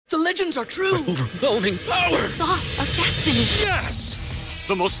The legends are true. Overwhelming power! Sauce of destiny. Yes!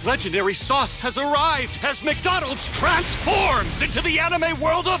 The most legendary sauce has arrived as McDonald's transforms into the anime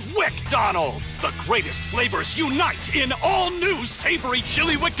world of WickDonald's. The greatest flavors unite in all new savory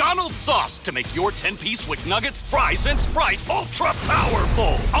chili McDonald's sauce to make your 10-piece Wick Nuggets, fries, and Sprite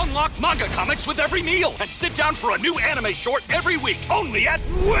ultra-powerful. Unlock manga comics with every meal and sit down for a new anime short every week only at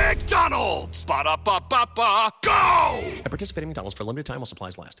WickDonald's. Ba-da-ba-ba-ba, go! At participating McDonald's for a limited time while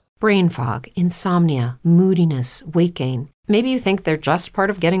supplies last. Brain fog, insomnia, moodiness, weight gain. Maybe you think they're just part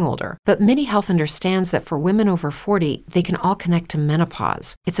of getting older, but MIDI Health understands that for women over 40, they can all connect to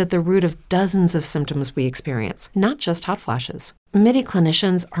menopause. It's at the root of dozens of symptoms we experience, not just hot flashes. MIDI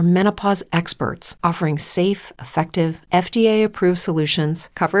clinicians are menopause experts, offering safe, effective, FDA-approved solutions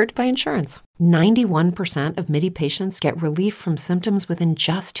covered by insurance. 91% of MIDI patients get relief from symptoms within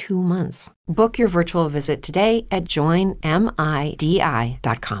just 2 months. Book your virtual visit today at joinmidi.com.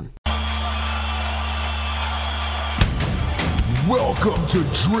 Welcome to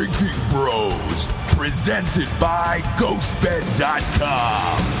Drinking Bros, presented by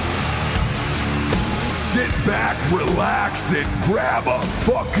GhostBed.com. Sit back, relax, and grab a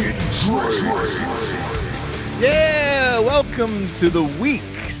fucking drink. Yeah, welcome to the Week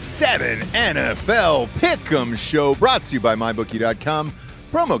 7 NFL Pick'em Show, brought to you by MyBookie.com.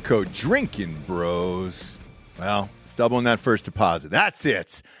 Promo code Drinking Bros. Well, it's doubling that first deposit. That's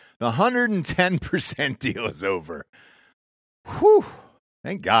it. The 110% deal is over. Whew.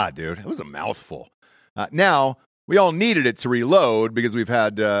 Thank God, dude. It was a mouthful. Now, we all needed it to reload because we've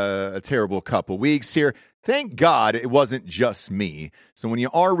had a terrible couple weeks here. Thank God it wasn't just me. So when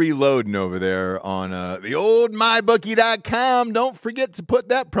you are reloading over there on the old MyBookie.com, don't forget to put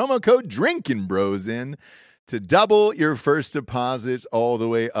that promo code Drinking Bros in to double your first deposit all the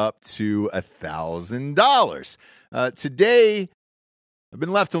way up to $1,000. Today, I've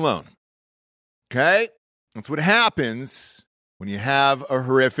been left alone. Okay? That's what happens when you have a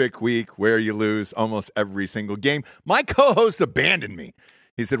horrific week where you lose almost every single game. My co-host abandoned me.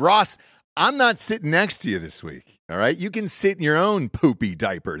 He said, Ross, I'm not sitting next to you this week, all right? You can sit in your own poopy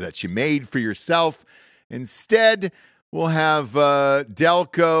diaper that you made for yourself. Instead, we'll have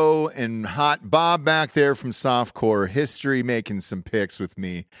Delco and Hot Bob back there from Softcore History making some picks with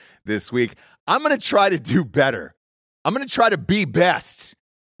me this week. I'm going to try to do better. I'm going to try to be best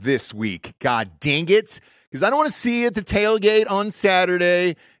this week. God dang it. Because I don't want to see you at the tailgate on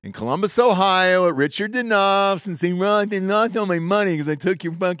Saturday in Columbus, Ohio at Richard Denoff's and say, well, I did not tell my money because I took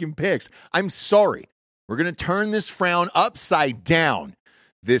your fucking picks. I'm sorry. We're going to turn this frown upside down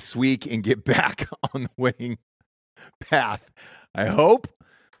this week and get back on the winning path. I hope.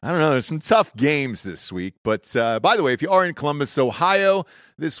 I don't know. There's some tough games this week. But by the way, if you are in Columbus, Ohio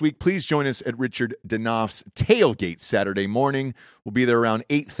this week, please join us at Richard Denoff's tailgate Saturday morning. We'll be there around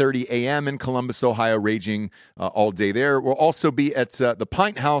 8:30 a.m. in Columbus, Ohio, raging all day there. We'll also be at the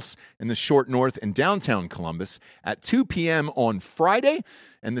Pint House in the Short North in downtown Columbus at 2 p.m. on Friday,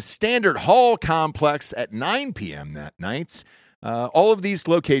 and the Standard Hall Complex at 9 p.m. that night. All of these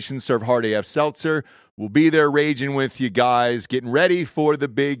locations serve Hard AF Seltzer. We'll be there raging with you guys, getting ready for the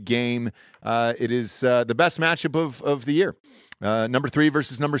big game. It is the best matchup of the year. Number 3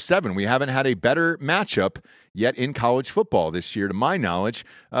 versus number 7. We haven't had a better matchup yet in college football this year, to my knowledge,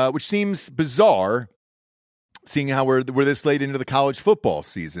 which seems bizarre, seeing how we're this late into the college football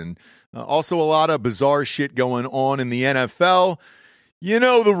season. Also, a lot of bizarre shit going on in the NFL. You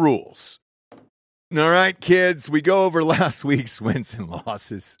know the rules. All right, kids, we go over last week's wins and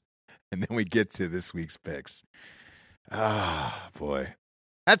losses, and then we get to this week's picks. Ah, boy.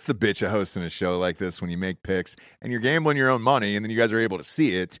 That's the bitch of hosting a show like this when you make picks and you're gambling your own money and then you guys are able to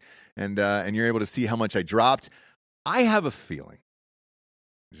see it and you're able to see how much I dropped. I have a feeling,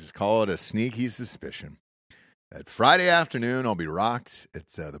 just call it a sneaky suspicion, that Friday afternoon I'll be rocked.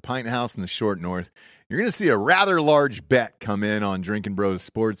 It's the Pint House in the Short North. You're going to see a rather large bet come in on Drinking Bros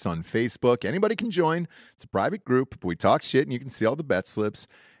Sports on Facebook. Anybody can join. It's a private group. We talk shit and you can see all the bet slips.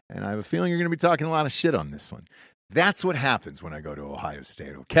 And I have a feeling you're going to be talking a lot of shit on this one. That's what happens when I go to Ohio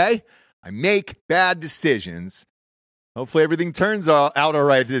State, okay? I make bad decisions. Hopefully everything turns out all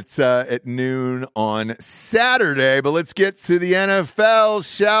right. It's at noon on Saturday, but let's get to the NFL,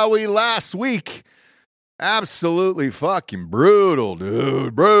 shall we? Last week, absolutely fucking brutal,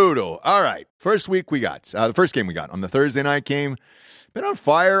 dude, brutal. All right, first week we got, the first game we got on the Thursday night game. Been on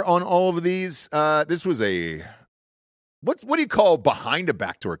fire on all of these. This was a... What do you call behind a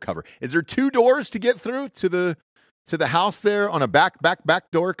backdoor cover? Is there 2 doors to get through to the house there on a back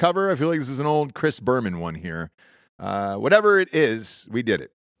door cover? I feel like this is an old Chris Berman one here. Whatever it is, we did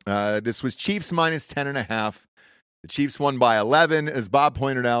it. This was Chiefs minus 10.5. The Chiefs won by 11, as Bob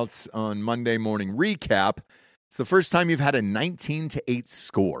pointed out on Monday Morning Recap. It's the first time you've had a 19-8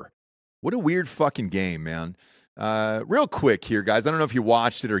 score. What a weird fucking game, man. Real quick here, guys. I don't know if you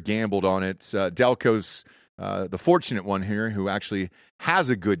watched it or gambled on it. Delco's the fortunate one here who actually has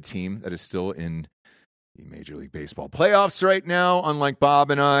a good team that is still in the Major League Baseball playoffs right now, unlike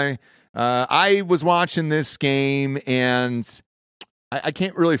Bob and I. I was watching this game, and I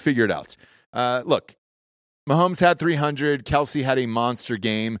can't really figure it out. Look, Mahomes had 300. Kelsey had a monster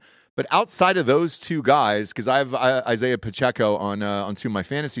game. But outside of those two guys, because I have Isaiah Pacheco on two of my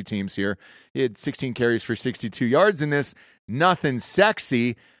fantasy teams here, he had 16 carries for 62 yards in this. Nothing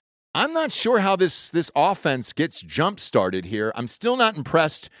sexy. I'm not sure how this offense gets jump-started here. I'm still not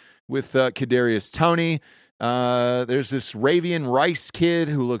impressed with Kadarius Toney. There's this Ravian Rice kid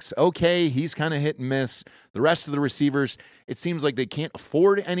who looks okay. He's kind of hit and miss. The rest of the receivers, it seems like they can't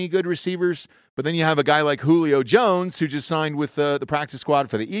afford any good receivers. But then you have a guy like Julio Jones who just signed with the practice squad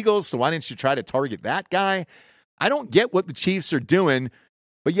for the Eagles. So why didn't you try to target that guy? I don't get what the Chiefs are doing,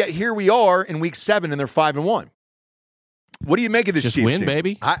 but yet here we are in week 7 and they're 5-1. What do you make of this Just Chiefs win, team?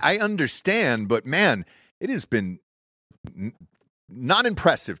 baby. I understand, but man, it has been not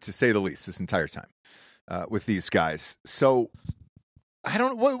impressive to say the least this entire time with these guys. So I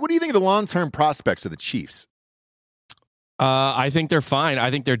don't. What do you think of the long-term prospects of the Chiefs? I think they're fine. I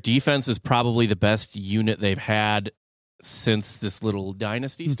think their defense is probably the best unit they've had since this little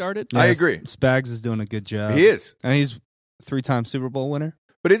dynasty started. I agree. Spags is doing a good job. He is. And he's 3-time Super Bowl winner.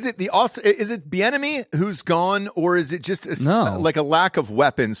 But is it Bieniemy who's gone, or is it just like a lack of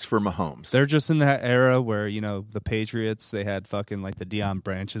weapons for Mahomes? They're just in that era where, the Patriots, they had fucking like the Deion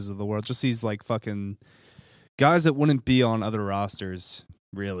Branches of the world. Just these like fucking guys that wouldn't be on other rosters,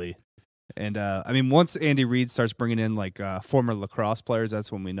 really. And, once Andy Reid starts bringing in, like, former lacrosse players,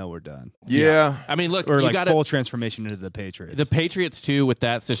 that's when we know we're done. Yeah. I mean, look, or, you like, got full transformation into the Patriots. The Patriots, too, with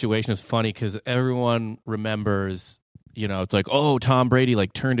that situation is funny because everyone remembers, it's like, oh, Tom Brady,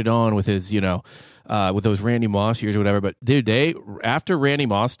 like, turned it on with his, with those Randy Moss years or whatever. But, dude, after Randy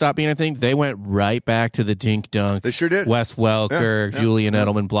Moss stopped being a thing, they went right back to the dink-dunk. They sure did. Wes Welker, Julian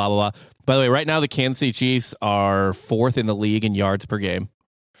Edelman, blah, blah, blah. By the way, right now the Kansas City Chiefs are 4th in the league in yards per game.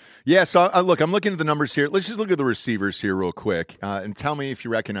 Yeah, so look, I'm looking at the numbers here. Let's just look at the receivers here real quick and tell me if you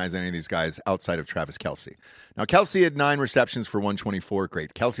recognize any of these guys outside of Travis Kelce. Now, Kelce had 9 receptions for 124.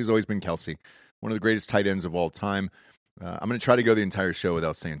 Great. Kelce's always been Kelce, one of the greatest tight ends of all time. I'm going to try to go the entire show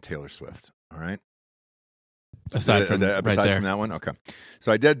without saying Taylor Swift, all right? Besides from that one? Okay.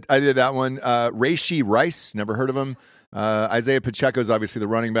 So I did that one. Rashee Rice, never heard of him. Isaiah Pacheco is obviously the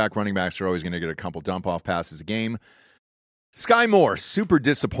running back. Running backs are always going to get a couple dump-off passes a game. Sky Moore, super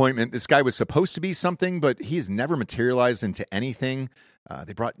disappointment. This guy was supposed to be something, but he's never materialized into anything.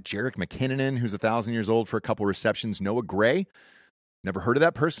 They brought Jerick McKinnon in, who's 1,000 years old, for a couple receptions. Noah Gray, never heard of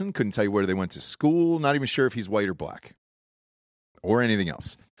that person. Couldn't tell you where they went to school. Not even sure if he's white or black or anything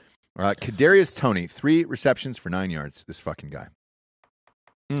else. Kadarius Toney, 3 receptions for 9 yards. This fucking guy.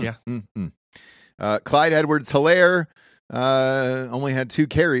 Clyde Edwards-Helaire only had 2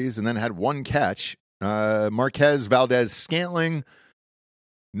 carries and then had 1 catch. Marquez Valdez-Scantling,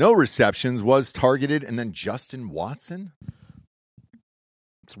 no receptions, was targeted, and then Justin Watson.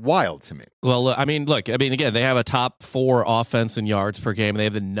 It's wild to me. Well, again, they have a top 4 offense in yards per game, and they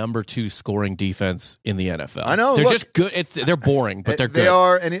have the number 2 scoring defense in the NFL. I know. They're just good. They're boring, but they're good. They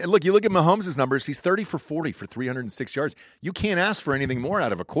are. And you look at Mahomes' numbers, he's 30 for 40 for 306 yards. You can't ask for anything more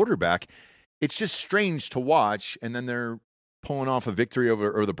out of a quarterback. It's just strange to watch, and then they're pulling off a victory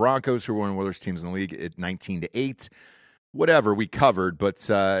over the Broncos, who were one of the worst teams in the league, at 19-8. Whatever, we covered, but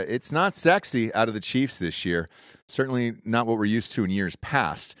it's not sexy out of the Chiefs this year. Certainly not what we're used to in years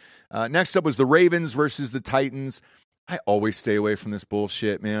past. Next up was the Ravens versus the Titans. I always stay away from this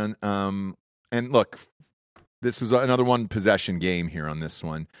bullshit, man. And look, this was another one-possession game here on this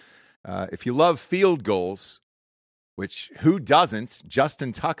one. If you love field goals, which who doesn't,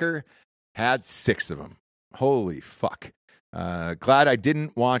 Justin Tucker had 6 of them. Holy fuck. Glad I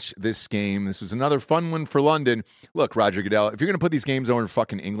didn't watch this game. This was another fun one for London. Look, Roger Goodell, if you're going to put these games over in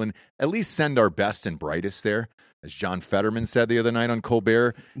fucking England, at least send our best and brightest there, as John Fetterman said the other night on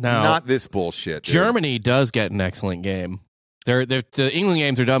Colbert. No, not this bullshit. Dude. Germany does get an excellent game. The England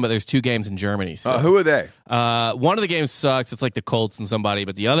games are done, but there's 2 games in Germany. So. Who are they? One of the games sucks. It's like the Colts and somebody,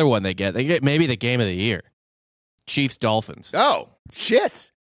 but the other one they get maybe the game of the year. Chiefs-Dolphins. Oh,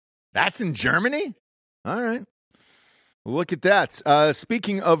 shit. That's in Germany? All right. Look at that.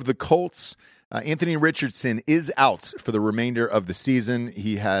 Speaking of the Colts, Anthony Richardson is out for the remainder of the season.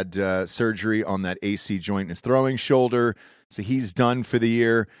 He had surgery on that AC joint in his throwing shoulder, so he's done for the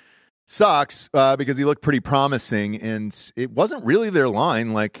year. sucks because he looked pretty promising, and it wasn't really their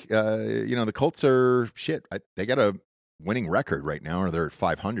line. Like, the Colts are shit. They got a winning record right now, or they're at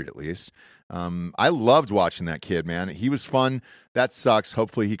 500 at least. I loved watching that kid, man. He was fun. That sucks.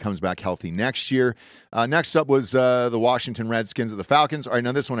 Hopefully he comes back healthy next year. Next up was the Washington Redskins at the Falcons. All right,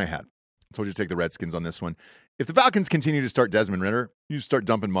 now this one I had. I told you to take the Redskins on this one. If the Falcons continue to start Desmond Ridder, you start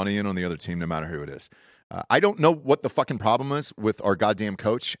dumping money in on the other team no matter who it is. I don't know what the fucking problem is with our goddamn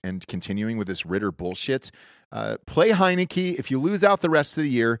coach and continuing with this Ridder bullshit. Play Heineke. If you lose out the rest of the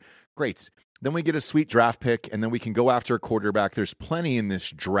year, great. Then we get a sweet draft pick, and then we can go after a quarterback. There's plenty in this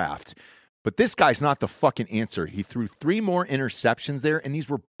draft. But this guy's not the fucking answer. He threw 3 more interceptions there, and these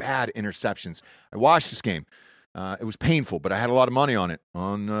were bad interceptions. I watched this game. It was painful, but I had a lot of money on it,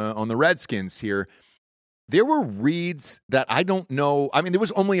 on the Redskins here. There were reads that I don't know. I mean, there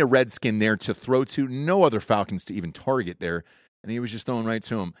was only a Redskin there to throw to, no other Falcons to even target there, and he was just throwing right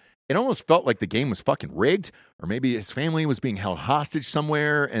to him. It almost felt like the game was fucking rigged, or maybe his family was being held hostage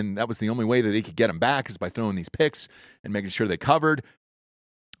somewhere, and that was the only way that he could get him back is by throwing these picks and making sure they covered.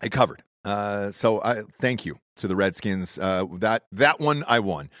 They covered. So I thank you to the Redskins. That one I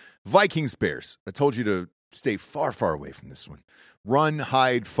won. Vikings, Bears. I told you to stay far, far away from this one. Run,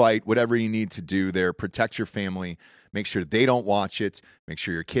 hide, fight, whatever you need to do there. Protect your family. Make sure they don't watch it. Make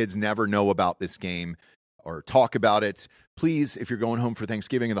sure your kids never know about this game or talk about it. Please, if you're going home for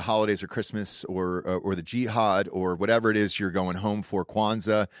Thanksgiving or the holidays or Christmas or the jihad or whatever it is you're going home for,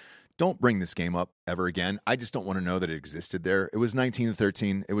 Kwanzaa, don't bring this game up ever again. I just don't want to know that it existed there. It was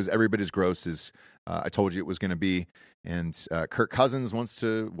 19-13. It was every bit as gross as I told you it was going to be. And Kirk Cousins wants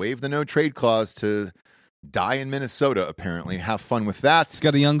to waive the no-trade clause to die in Minnesota, apparently. Have fun with that. He's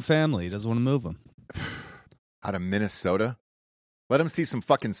got a young family. He doesn't want to move him. Out of Minnesota? Let him see some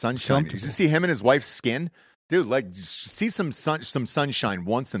fucking sunshine. Did you see him and his wife's skin? Dude, like, see some sunshine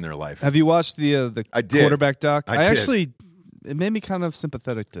once in their life. Have you watched the quarterback doc? I did. Actually, it made me kind of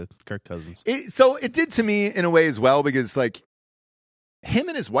sympathetic to Kirk Cousins. So it did to me in a way as well, because like him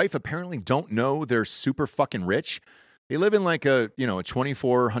and his wife apparently don't know they're super fucking rich. They live in like a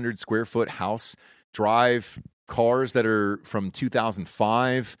 2,400 square foot house, drive cars that are from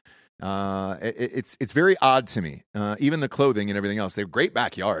 2005. It's very odd to me. Even the clothing and everything else. They have a great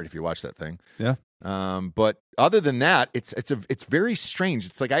backyard if you watch that thing. Yeah. But other than that, it's very strange.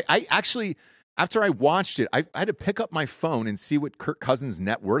 It's like I actually, after I watched it, I had to pick up my phone and see what Kirk Cousins'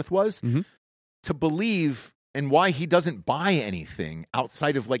 net worth was to believe and why he doesn't buy anything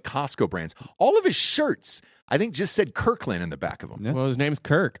outside of like Costco brands. All of his shirts, I think, just said Kirkland in the back of them. Yeah. Well, his name's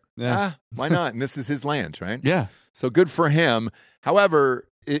Kirk. Yeah. Why not? And this is his land, right? Yeah. So good for him. However,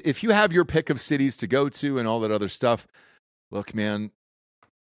 if you have your pick of cities to go to and all that other stuff, look, man,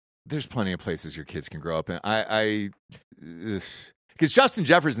 there's plenty of places your kids can grow up in. Because Justin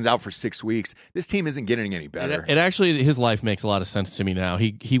Jefferson's out for 6 weeks. This team isn't getting any better. It actually, his life makes a lot of sense to me now.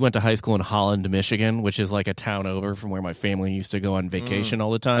 He went to high school in Holland, Michigan, which is like a town over from where my family used to go on vacation all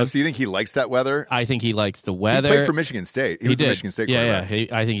the time. Oh, so you think he likes that weather? I think he likes the weather. He played for Michigan State. He was did. the Michigan State Yeah,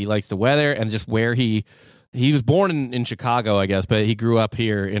 quarterback. I think he likes the weather and just where he was born in Chicago, I guess, but he grew up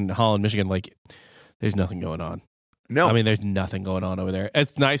here in Holland, Michigan. Like, there's nothing going on. No. I mean, there's nothing going on over there.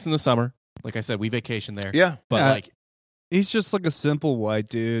 It's nice in the summer. Like I said, we vacation there. Yeah. But like, he's just like a simple white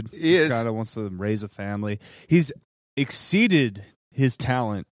dude. He is. Kind of wants to raise a family. He's exceeded his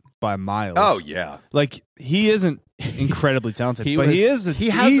talent by miles. Oh, yeah. Like, he isn't incredibly talented, He but was-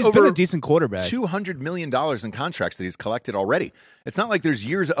 he's been a decent quarterback. $200 million in contracts that he's collected already. It's not like there's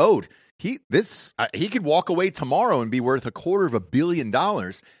years owed. He could walk away tomorrow and be worth $250 million,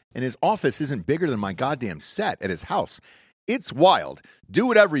 and his office isn't bigger than my goddamn set at his house. It's wild. Do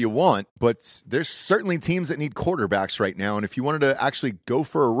whatever you want, but there's certainly teams that need quarterbacks right now, and if you wanted to actually go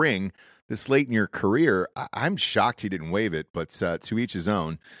for a ring this late in your career, I'm shocked he didn't waive it, but to each his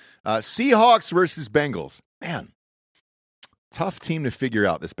own. Seahawks versus Bengals. Man, tough team to figure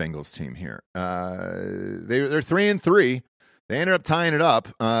out, this Bengals team here. They're 3-3. They ended up tying it up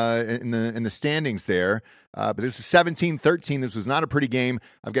in the standings there. But this was 17-13. This was not a pretty game.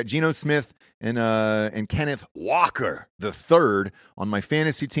 I've got Geno Smith and Kenneth Walker III on my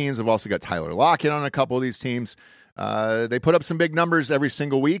fantasy teams. I've also got Tyler Lockett on a couple of these teams. They put up some big numbers every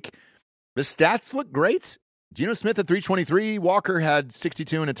single week. The stats look great. Geno Smith at 323. Walker had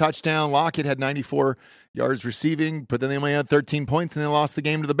 62 and a touchdown. Lockett had 94 yards receiving, but then they only had 13 points and they lost the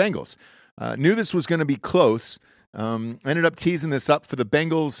game to the Bengals. Knew this was going to be close. Ended up teasing this up for the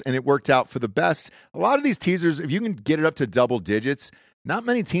Bengals, and it worked out for the best. A lot of these teasers, if you can get it up to double digits, not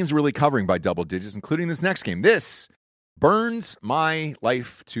many teams are really covering by double digits, including this next game. This burns my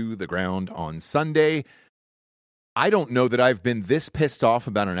life to the ground on Sunday. I don't know that I've been this pissed off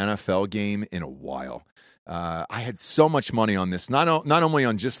about an NFL game in a while. I had so much money on this, not only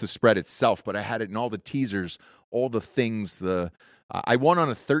on just the spread itself, but I had it in all the teasers, all the things. I won on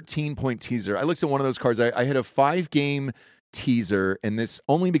a 13-point teaser. I looked at one of those cards. I had a 5-game teaser, and this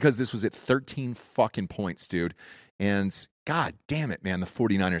only because this was at 13 fucking points, dude. And God damn it, man, the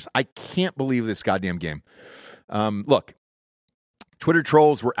 49ers. I can't believe this goddamn game. Look, Twitter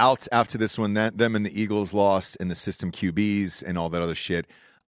trolls were out after this one. Them and the Eagles lost, and the system QBs and all that other shit.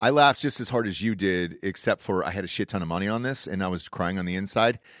 I laughed just as hard as you did, except for I had a shit ton of money on this, and I was crying on the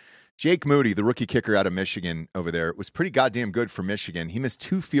inside. Jake Moody, the rookie kicker out of Michigan over there, was pretty goddamn good for Michigan. He missed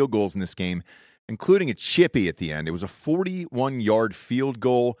 2 field goals in this game, including a chippy at the end. It was a 41-yard field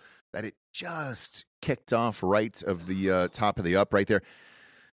goal that it just kicked off right of the top of the up right there.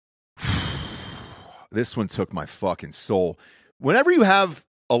 This one took my fucking soul. Whenever you have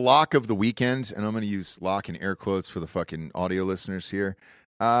a lock of the weekend, and I'm going to use lock in air quotes for the fucking audio listeners here,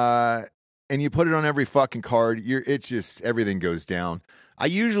 and you put it on every fucking card, it's just, everything goes down. I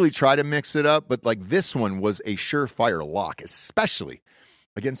usually try to mix it up, but like this one was a surefire lock, especially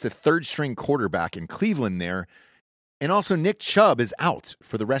against a third-string quarterback in Cleveland there. And also Nick Chubb is out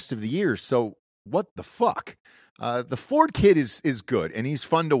for the rest of the year, so what the fuck? The Ford kid is good, and he's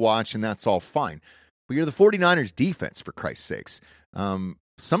fun to watch, and that's all fine. But you're the 49ers defense, for Christ's sakes.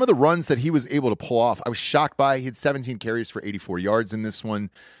 Some of the runs that he was able to pull off, I was shocked by. He had 17 carries for 84 yards in this one.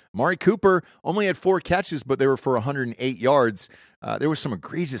 Amari Cooper only had 4 catches, but they were for 108 yards. There were some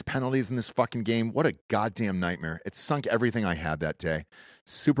egregious penalties in this fucking game. What a goddamn nightmare. It sunk everything I had that day.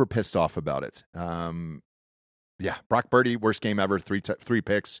 Super pissed off about it. Yeah, Brock Purdy, worst game ever, 3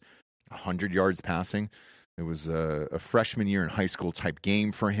 picks, 100 yards passing. It was a freshman year in high school type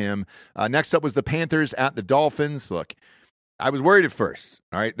game for him. Next up was the Panthers at the Dolphins. Look, I was worried at first.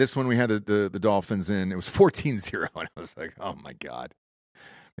 All right, this one we had the Dolphins in. It was 14-0, and I was like, oh, my God.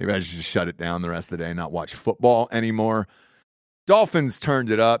 Maybe I should just shut it down the rest of the day and not watch football anymore. Dolphins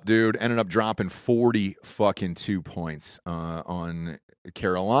turned it up, dude. Ended up dropping 42 points on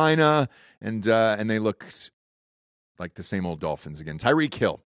Carolina, and they looked like the same old Dolphins again. Tyreek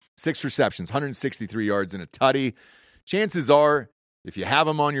Hill, 6 receptions, 163 yards and a tutty. Chances are, if you have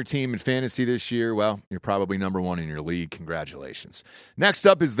him on your team in fantasy this year, well, you're probably number 1 in your league. Congratulations. Next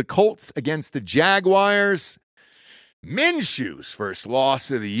up is the Colts against the Jaguars. Minshew's first loss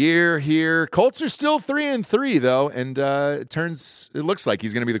of the year here. Colts are still 3-3, though, and it looks like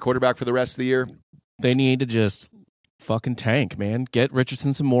he's going to be the quarterback for the rest of the year. They need to just fucking tank, man. Get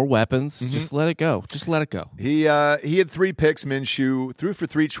Richardson some more weapons. Mm-hmm. Just let it go. Just let it go. He had 3 picks, Minshew, threw for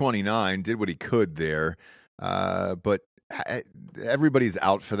 329, did what he could there, but everybody's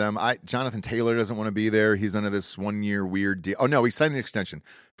out for them. Jonathan Taylor doesn't want to be there. He's under this 1-year weird deal. Oh, no, he signed an extension.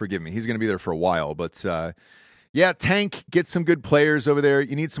 Forgive me. He's going to be there for a while, but yeah, tank, get some good players over there.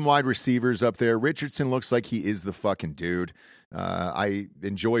 You need some wide receivers up there. Richardson looks like he is the fucking dude. I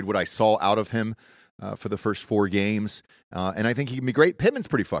enjoyed what I saw out of him for the first 4 games, and I think he can be great. Pittman's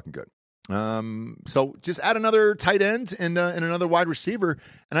pretty fucking good. So just add another tight end and another wide receiver,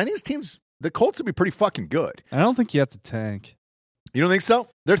 and I think the Colts would be pretty fucking good. I don't think you have to tank. You don't think so?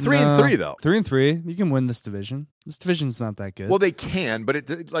 They're 3-3 though. 3-3. You can win this division. This division's not that good. Well, they can, but I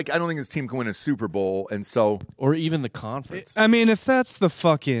don't think this team can win a Super Bowl, and so or even the conference. I mean, if that's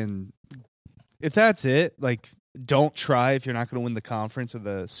it, like, don't try if you're not going to win the conference or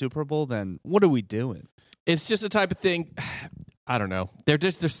the Super Bowl. Then what are we doing? It's just the type of thing. I don't know.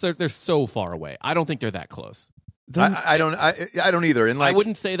 They're so far away. I don't think they're that close. I don't either. And like, I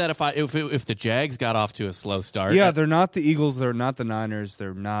wouldn't say that if the Jags got off to a slow start. Yeah, they're not the Eagles. They're not the Niners.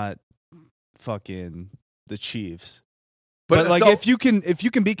 They're not fucking the Chiefs. But like, if you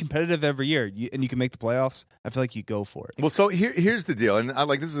can be competitive every year and you can make the playoffs, I feel like you go for it. Well, so here's the deal, and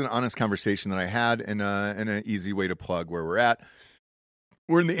this is an honest conversation that I had, and an easy way to plug where we're at.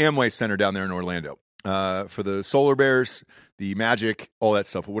 We're in the Amway Center down there in Orlando for the Solar Bears, the Magic, all that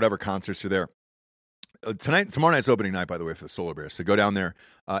stuff, whatever concerts are there. Tomorrow night's opening night, by the way, for the Solar Bears. So go down there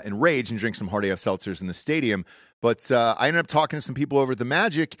and rage and drink some Hard AF seltzers in the stadium. But I ended up talking to some people over at the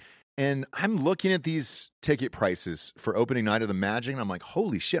Magic, and I'm looking at these ticket prices for opening night of the Magic, and I'm like,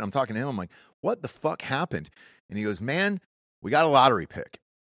 holy shit. I'm talking to him. I'm like, what the fuck happened? And he goes, man, we got a lottery pick.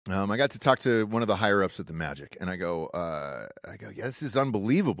 I got to talk to one of the higher-ups at the Magic, and I go, yeah, this is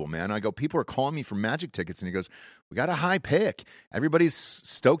unbelievable, man. I go, people are calling me for Magic tickets, and he goes, we got a high pick. Everybody's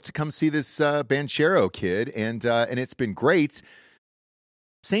stoked to come see this Banchero kid, and it's been great.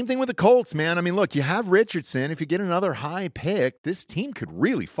 Same thing with the Colts, man. I mean, look, you have Richardson. If you get another high pick, this team could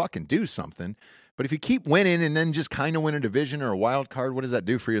really fucking do something. But if you keep winning and then just kind of win a division or a wild card, what does that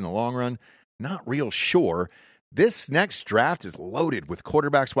do for you in the long run? Not real sure. this next draft is loaded with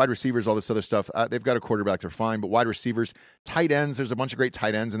quarterbacks, wide receivers, all this other stuff. They've got a quarterback, they're fine, but wide receivers, tight ends, there's a bunch of great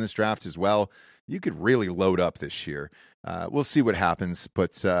tight ends in this draft as well. You could really load up this year. We'll see what happens,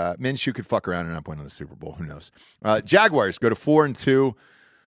 but Minshew could fuck around and end up winning the Super Bowl. Who knows? Jaguars go to 4-2.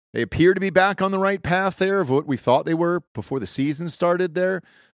 They appear to be back on the right path there of what we thought they were before the season started there.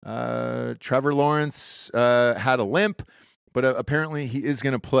 Trevor Lawrence had a limp, but apparently he is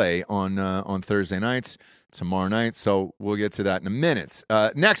going to play on Thursday nights, tomorrow night, so we'll get to that in a minute.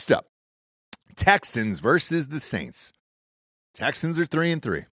 Next up, Texans versus the Saints. Texans are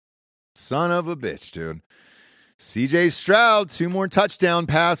 3-3. Son of a bitch, dude. CJ Stroud, 2 more touchdown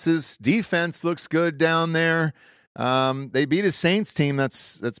passes. Defense looks good down there. They beat a Saints team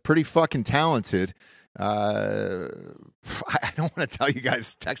that's pretty fucking talented. I don't want to tell you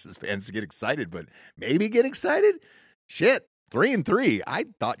guys, Texas fans, to get excited, but maybe get excited. Shit, 3-3. I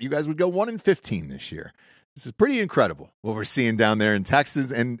thought you guys would go 1-15 this year. This is pretty incredible what we're seeing down there in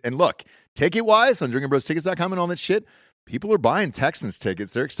Texas. And look, ticket-wise on DrinkingBrosTickets.com and all that shit, people are buying Texans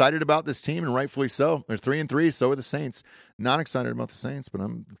tickets. They're excited about this team, and rightfully so. They're 3-3, so are the Saints. Not excited about the Saints, but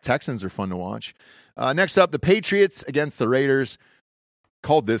Texans are fun to watch. Next up, the Patriots against the Raiders.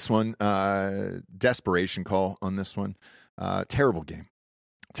 Called this one. Desperation call on this one. Terrible game.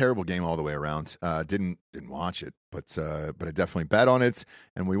 Terrible game all the way around. Didn't watch it, but I definitely bet on it,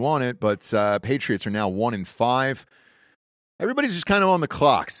 and we won it. But Patriots are now 1-5. Everybody's just kind of on the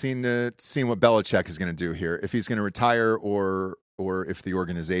clock, seeing what Belichick is going to do here. If he's going to retire or if the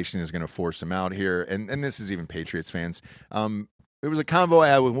organization is going to force him out here. And this is even Patriots fans. There was a convo I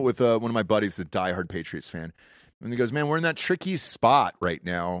had with one of my buddies, a diehard Patriots fan. And he goes, man, we're in that tricky spot right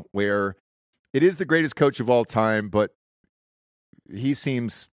now where it is the greatest coach of all time, but he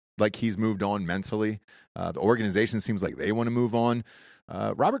seems like he's moved on mentally. The organization seems like they want to move on.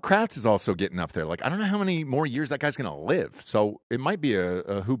 Robert Kraft is also getting up there. Like, I don't know how many more years that guy's going to live. So it might be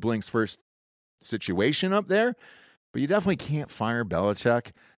a who blinks first situation up there, but you definitely can't fire Belichick.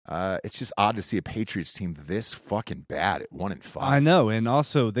 It's just odd to see a Patriots team this fucking bad at 1-5. I know, and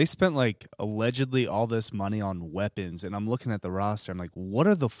also they spent like allegedly all this money on weapons, and I'm looking at the roster. I'm like, what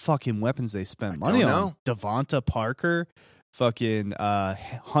are the fucking weapons they spent money on? Devonta Parker, fucking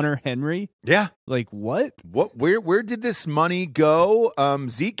Hunter Henry. Yeah, like what? Where did this money go?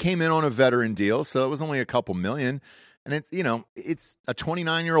 Zeke came in on a veteran deal, so it was only a couple million, and it's a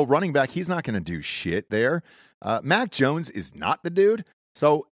 29-year-old running back. He's not going to do shit there. Mac Jones is not the dude.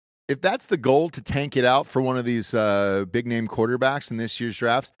 So if that's the goal, to tank it out for one of these big-name quarterbacks in this year's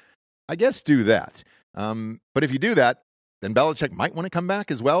draft, I guess do that. But if you do that, then Belichick might want to come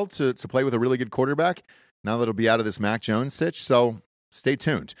back as well to play with a really good quarterback now that he'll be out of this Mac Jones sitch. So stay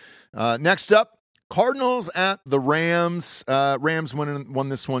tuned. Next up, Cardinals at the Rams. Rams won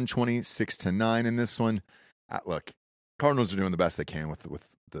this one 26-9 in this one. Look, Cardinals are doing the best they can with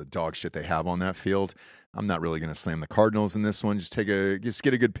the dog shit they have on that field. I'm not really going to slam the Cardinals in this one. Just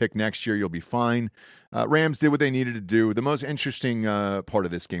get a good pick next year. You'll be fine. Rams did what they needed to do. The most interesting part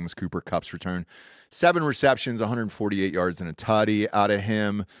of this game was Cooper Kupp's return. 7 receptions, 148 yards, and a tutty out of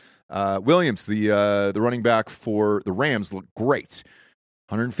him. Williams, the running back for the Rams, looked great.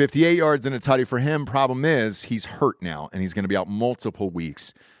 158 yards and a tutty for him. Problem is, he's hurt now, and he's going to be out multiple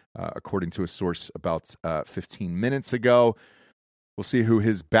weeks, according to a source about 15 minutes ago. We'll see who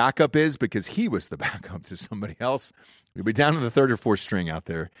his backup is, because he was the backup to somebody else. He'll be down to the 3rd or 4th string out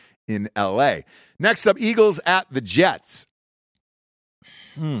there in L.A. Next up, Eagles at the Jets.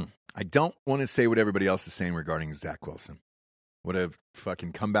 I don't want to say what everybody else is saying regarding Zach Wilson. What a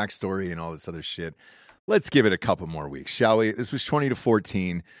fucking comeback story and all this other shit. Let's give it a couple more weeks, shall we? This was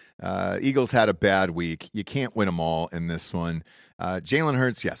 20-14. Eagles had a bad week. You can't win them all in this one. Jalen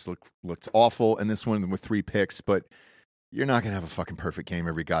Hurts, yes, looked awful in this one with 3 picks, but you're not going to have a fucking perfect game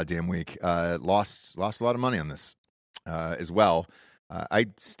every goddamn week. Lost a lot of money on this as well. I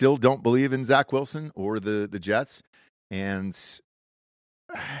still don't believe in Zach Wilson or the Jets. And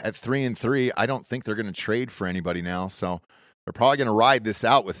at 3-3, I don't think they're going to trade for anybody now. So they're probably going to ride this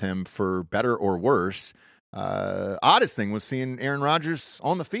out with him for better or worse. Oddest thing was seeing Aaron Rodgers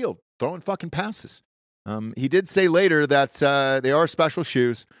on the field throwing fucking passes. He did say later that they are special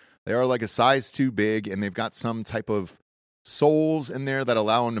shoes. They are like a size too big, and they've got some type of soles in there that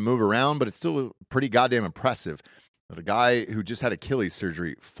allow him to move around, but it's still pretty goddamn impressive. But a guy who just had Achilles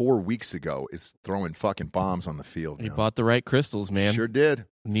surgery 4 weeks ago is throwing fucking bombs on the field. He bought the right crystals, man. Sure did.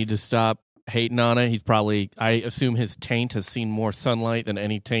 Need to stop hating on it. He's probably, I assume his taint has seen more sunlight than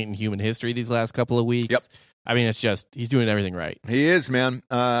any taint in human history these last couple of weeks. Yep. I mean, it's just, he's doing everything right. He is, man.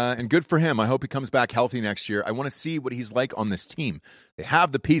 And good for him. I hope he comes back healthy next year. I want to see what he's like on this team. They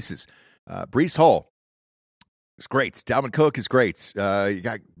have the pieces. Breece Hall, It's great. Dalvin Cook is great. You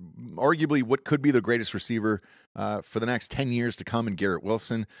got arguably what could be the greatest receiver for the next 10 years to come in Garrett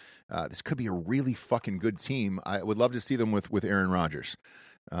Wilson. This could be a really fucking good team. I would love to see them with Aaron Rodgers.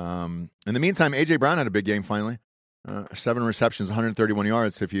 In the meantime, A.J. Brown had a big game finally. 7 receptions, 131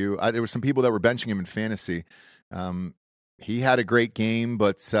 yards. There were some people that were benching him in fantasy. He had a great game,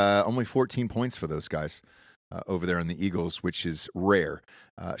 but only 14 points for those guys over there on the Eagles, which is rare.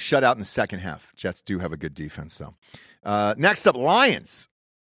 Shut out in the second half. Jets do have a good defense, though. Next up, Lions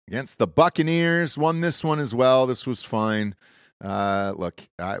against the Buccaneers. Won this one as well. This was fine. Look,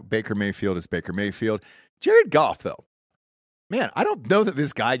 Baker Mayfield is Baker Mayfield. Jared Goff, though. Man, I don't know that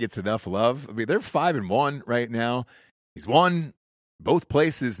this guy gets enough love. I mean, they're 5-1 right now. He's won both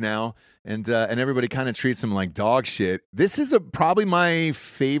places now, and everybody kind of treats him like dog shit. This is probably my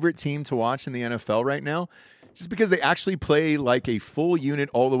favorite team to watch in the NFL right now, just because they actually play like a full unit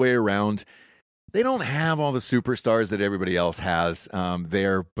all the way around. They don't have all the superstars that everybody else has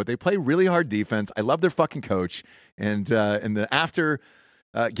there, but they play really hard defense. I love their fucking coach, and the after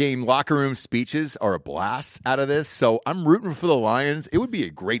game locker room speeches are a blast out of this. So I'm rooting for the Lions. It would be a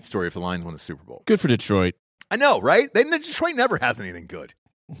great story if the Lions won the Super Bowl. Good for Detroit. I know, right? Detroit never has anything good.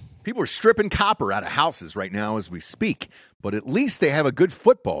 People are stripping copper out of houses right now as we speak, but at least they have a good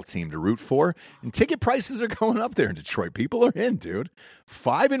football team to root for, and ticket prices are going up there in Detroit. People are in, dude.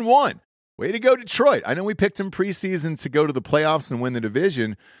 5-1. Way to go, Detroit. I know we picked them preseason to go to the playoffs and win the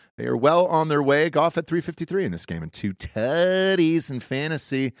division. They are well on their way. Goff at 353 in this game and 2 tutties in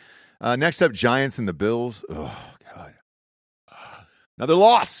fantasy. Next up, Giants and the Bills. Oh, God. Another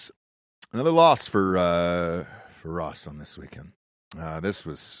loss. Another loss for Ross on this weekend. This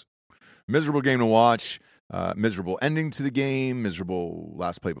was a miserable game to watch. Miserable ending to the game. Miserable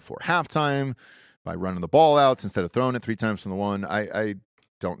last play before halftime by running the ball out instead of throwing it 3 times from the one. I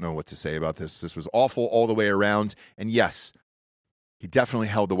don't know what to say about this. This was awful all the way around. And yes, he definitely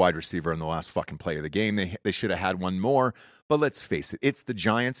held the wide receiver in the last fucking play of the game. They should have had one more. But let's face it, it's the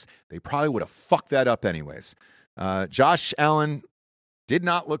Giants. They probably would have fucked that up anyways. Josh Allen did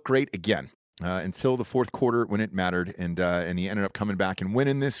not look great again until the fourth quarter when it mattered, and he ended up coming back and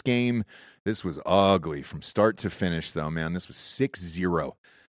winning this game. This was ugly from start to finish, though, man. This was 6-0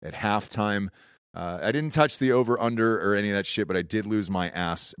 at halftime. I didn't touch the over-under or any of that shit, but I did lose my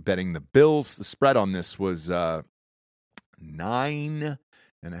ass betting the Bills. The spread on this was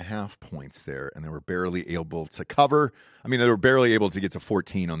 9.5 points there, and they were barely able to cover. I mean, they were barely able to get to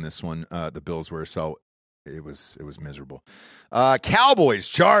 14 on this one, the Bills were, so it was miserable. Cowboys,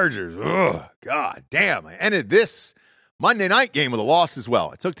 Chargers. Ugh, God damn. I ended this Monday night game with a loss as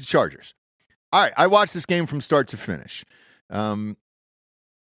well. I took the Chargers. All right, I watched this game from start to finish.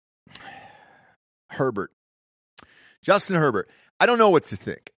 Herbert. Justin Herbert. I don't know what to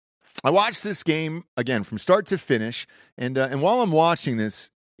think. I watched this game, again, from start to finish, and while I'm watching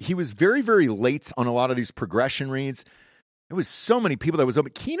this, he was very, very late on a lot of these progression reads. There was so many people that was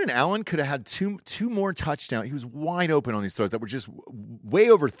open. Keenan Allen could have had two more touchdowns. He was wide open on these throws that were just way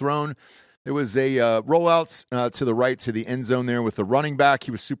overthrown. There was a rollout to the right to the end zone there with the running back.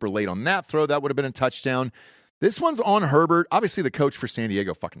 He was super late on that throw. That would have been a touchdown. This one's on Herbert. Obviously, the coach for San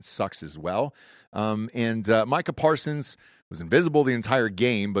Diego fucking sucks as well. And Micah Parsons was invisible the entire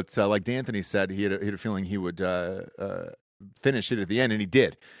game, but like D'Anthony said, he had a feeling he would finish it at the end, and he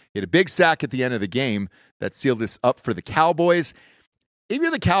did. He had a big sack at the end of the game that sealed this up for the Cowboys. If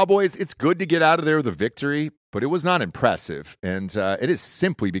you're the Cowboys, it's good to get out of there with a victory, but it was not impressive. And it is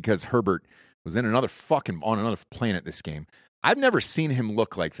simply because Herbert was in on another planet this game. I've never seen him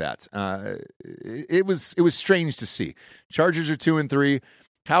look like that. It was strange to see. Chargers are 2-3.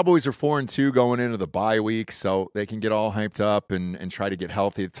 Cowboys are 4-2 going into the bye week, so they can get all hyped up and try to get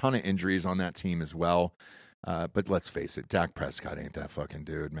healthy. A ton of injuries on that team as well. But let's face it, Dak Prescott ain't that fucking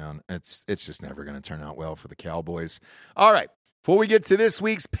dude, man. It's just never going to turn out well for the Cowboys. All right, before we get to this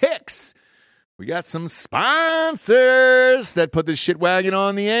week's picks, we got some sponsors that put this shit wagon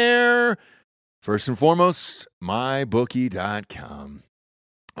on the air. First and foremost, MyBookie.com.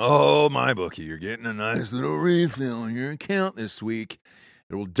 Oh, MyBookie, you're getting a nice little refill on your account this week.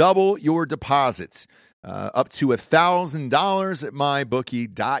 It will double your deposits up to $1,000 at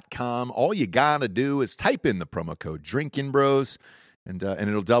MyBookie.com. All you got to do is type in the promo code Drinkin' Bros, and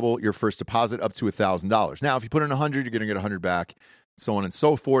it'll double your first deposit up to $1,000. Now, if you put in $100, you're going to get $100 back, so on and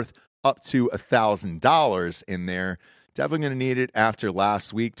so forth, up to $1,000 in there. Definitely going to need it after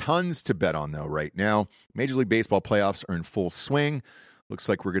last week. Tons to bet on, though, right now. Major League Baseball playoffs are in full swing. Looks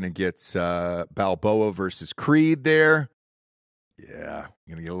like we're going to get Balboa versus Creed there. Yeah,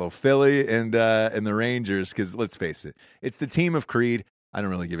 going to get a little Philly and the Rangers, because let's face it, it's the team of Creed. I don't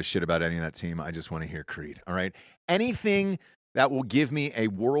really give a shit about any of that team. I just want to hear Creed. All right. Anything that will give me a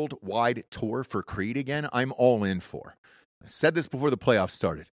worldwide tour for Creed again, I'm all in for. I said this before the playoffs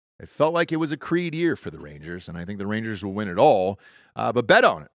started. It felt like it was a Creed year for the Rangers, and I think the Rangers will win it all. But bet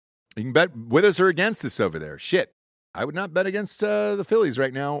on it. You can bet with us or against us over there. Shit. I would not bet against the Phillies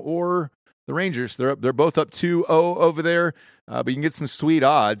right now or the Rangers. They're both up 2-0 over there, but you can get some sweet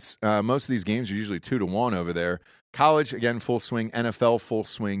odds. Most of these games are usually 2-1 over there. College, again, full swing. NFL, full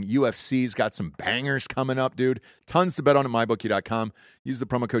swing. UFC's got some bangers coming up, dude. Tons to bet on at mybookie.com. Use the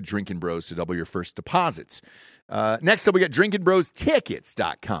promo code DrinkinBros to double your first deposits. Next up, we got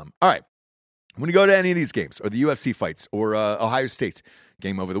DrinkinBrosTickets.com. All right. When you go to any of these games or the UFC fights or Ohio State's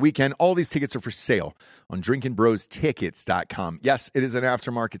game over the weekend, all these tickets are for sale on DrinkinBrosTickets.com. Yes, it is an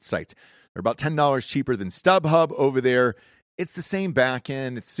aftermarket site. They're about $10 cheaper than StubHub over there. It's the same back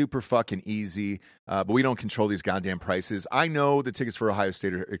end. It's super fucking easy, but we don't control these goddamn prices. I know the tickets for Ohio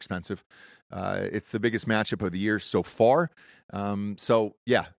State are expensive. It's the biggest matchup of the year so far. So,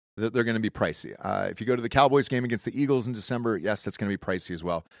 yeah, they're going to be pricey. If you go to the Cowboys game against the Eagles in December, yes, that's going to be pricey as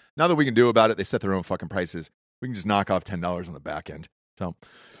well. Nothing we can do about it. They set their own fucking prices. We can just knock off $10 on the back end. So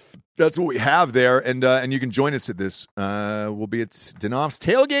that's what we have there, and you can join us at this. We'll be at Danoff's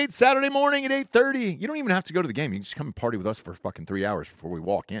Tailgate Saturday morning at 8:30. You don't even have to go to the game. You can just come and party with us for fucking 3 hours before we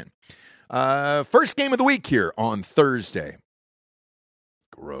walk in. First game of the week here on Thursday.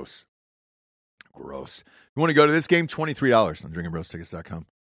 Gross. If you want to go to this game, $23 on DrinkinBrosTickets.com.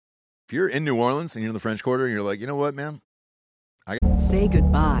 If you're in New Orleans and you're in the French Quarter and you're like, you know what, man? Say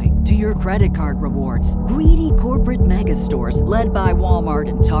goodbye to your credit card rewards. Greedy corporate mega stores, led by Walmart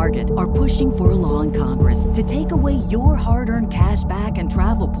and Target, are pushing for a law in Congress to take away your hard-earned cash back and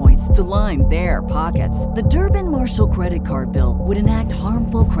travel points to line their pockets. The Durbin-Marshall credit card bill would enact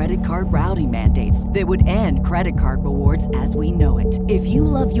harmful credit card routing mandates that would end credit card rewards as we know it. If you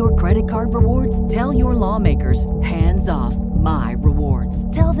love your credit card rewards, tell your lawmakers, hands off my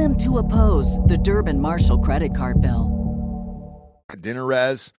rewards. Tell them to oppose the Durbin-Marshall credit card bill. Dinner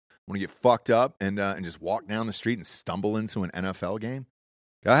res, want to get fucked up and just walk down the street and stumble into an NFL game?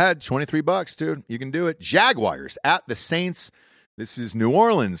 Go ahead, $23, dude. You can do it. Jaguars at the Saints. This is New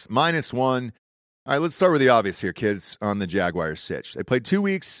Orleans, -1. All right, let's start with the obvious here, kids, on the Jaguars sitch. They played 2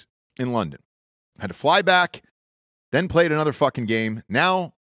 weeks in London. Had to fly back, then played another fucking game,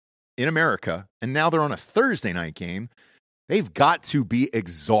 now in America, and now they're on a Thursday night game. They've got to be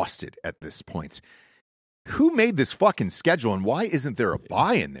exhausted at this point. Who made this fucking schedule, and why isn't there a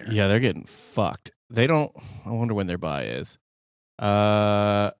bye in there? Yeah, they're getting fucked. They don't. I wonder when their bye is.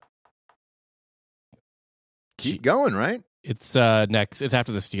 Keep going, right? It's next. It's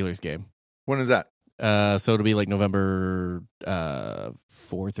after the Steelers game. When is that? So it'll be like November 4th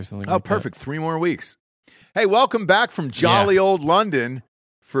or something. Oh, like perfect. 3 more weeks. Hey, welcome back from jolly old London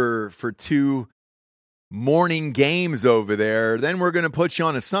for 2 morning games over there. Then we're going to put you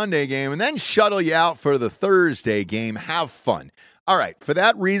on a Sunday game and then shuttle you out for the Thursday game. Have fun. All right. For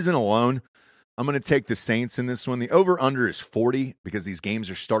that reason alone, I'm going to take the Saints in this one. The over-under is 40 because these games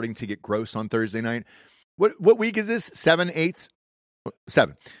are starting to get gross on Thursday night. What week is this? 7, 8?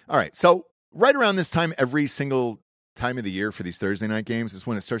 7. All right. So right around this time, every single time of the year for these Thursday night games is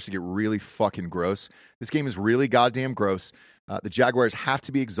when it starts to get really fucking gross. This game is really goddamn gross. The Jaguars have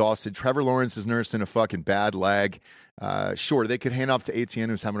to be exhausted. Trevor Lawrence is nursing a fucking bad leg. Sure, they could hand off to Etienne,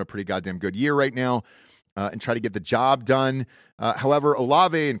 who's having a pretty goddamn good year right now, and try to get the job done. However,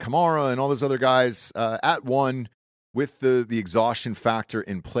 Olave and Kamara and all those other guys at 1 with the exhaustion factor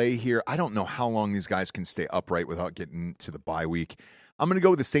in play here. I don't know how long these guys can stay upright without getting to the bye week. I'm going to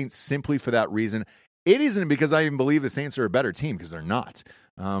go with the Saints simply for that reason. It isn't because I even believe the Saints are a better team, because they're not.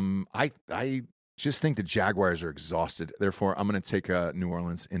 I just think the Jaguars are exhausted. Therefore, I'm going to take New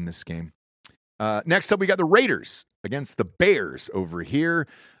Orleans in this game. Next up, we got the Raiders against the Bears over here.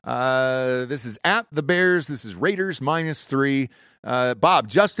 This is at the Bears. This is Raiders -3. Bob,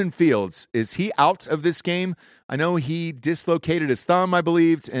 Justin Fields, is he out of this game? I know he dislocated his thumb, I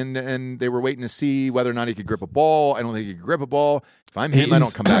believed, and they were waiting to see whether or not he could grip a ball. I don't think he could grip a ball. If I'm him, I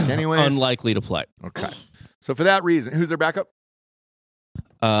don't come back anyways. Unlikely to play. Okay. So for that reason, who's their backup?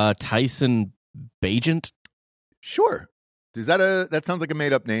 Tyson Bagent. Sure. Is that sounds like a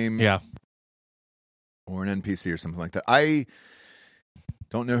made up name? Yeah. Or an NPC or something like that. I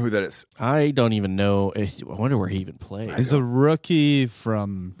don't know who that is. I don't even know. I wonder where he even played. He's a rookie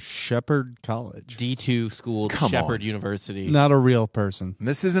from Shepherd College. D2 school, Shepherd University. Not a real person. And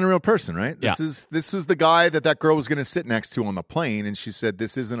this isn't a real person, right? Yeah. This was the guy that girl was going to sit next to on the plane, and she said,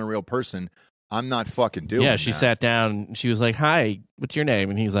 "This isn't a real person. I'm not fucking doing Yeah, she that. sat down and she was like, "Hi, what's your name?"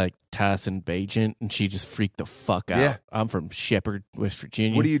 And he's like, "Tyson Bagent," and she just freaked the fuck out. Yeah. I'm from Shepherd, West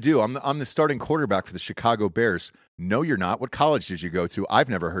Virginia. What do you do? I'm the starting quarterback for the Chicago Bears. No, you're not. What college did you go to? I've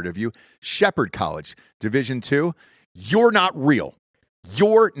never heard of you. Shepherd College, Division II. You're not real.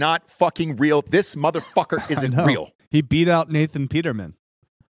 You're not fucking real. This motherfucker isn't know. real. He beat out Nathan Peterman.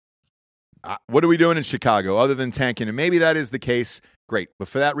 What are we doing in Chicago other than tanking? And maybe that is the case. Great. But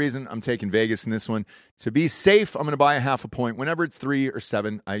for that reason, I'm taking Vegas in this one. To be safe, I'm going to buy a half a point. Whenever it's 3 or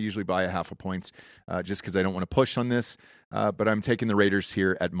 7, I usually buy a half a point just because I don't want to push on this. But I'm taking the Raiders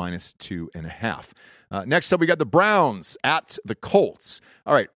here at -2.5. Next up, we got the Browns at the Colts.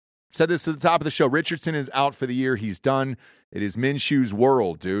 All right. Said this at the top of the show. Richardson is out for the year. He's done. It is Minshew's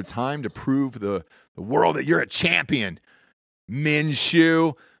world, dude. Time to prove the world that you're a champion.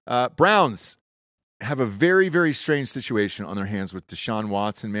 Minshew. Browns have a very, very strange situation on their hands with Deshaun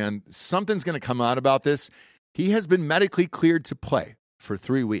Watson, man. Something's going to come out about this. He has been medically cleared to play for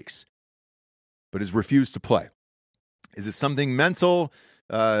 3 weeks, but has refused to play. Is it something mental?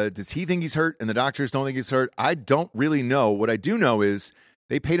 Does he think he's hurt and the doctors don't think he's hurt? I don't really know. What I do know is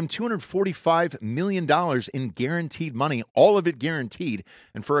they paid him $245 million in guaranteed money, all of it guaranteed.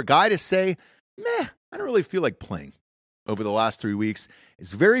 And for a guy to say, meh, I don't really feel like playing over the last 3 weeks,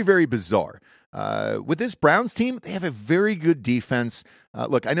 is very, very bizarre. With this Browns team, they have a very good defense.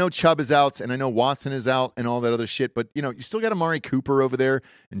 Look, I know Chubb is out, and I know Watson is out, and all that other shit, but, you still got Amari Cooper over there,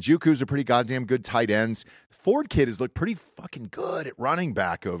 and Juku's a pretty goddamn good tight ends. Ford kid has looked pretty fucking good at running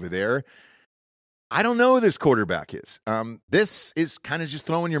back over there. I don't know who this quarterback is. This is kind of just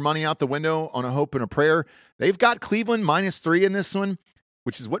throwing your money out the window on a hope and a prayer. They've got Cleveland -3 in this one,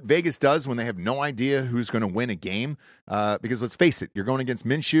 which is what Vegas does when they have no idea who's going to win a game. Because let's face it, you're going against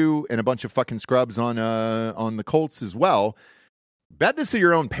Minshew and a bunch of fucking scrubs on the Colts as well. Bet this at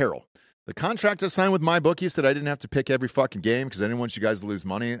your own peril. The contract I signed with MyBookie said I didn't have to pick every fucking game because I didn't want you guys to lose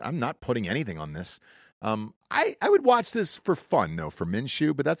money. I'm not putting anything on this. I would watch this for fun, though, for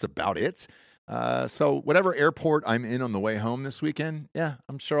Minshew, but that's about it. So whatever airport I'm in on the way home this weekend, yeah,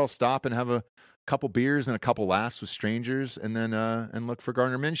 I'm sure I'll stop and have a couple beers and a couple laughs with strangers and then and look for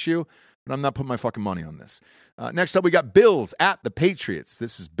Gardner Minshew. But I'm not putting my fucking money on this. Next up, we got Bills at the Patriots.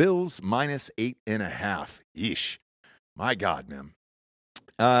 This is Bills -8.5. Yeesh. My God, man.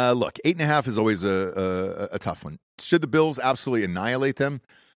 Look, 8.5 is always a tough one. Should the Bills absolutely annihilate them?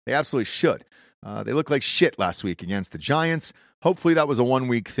 They absolutely should. They looked like shit last week against the Giants. Hopefully that was a 1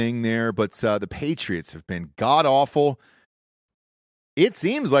 week thing there, but the Patriots have been god-awful. It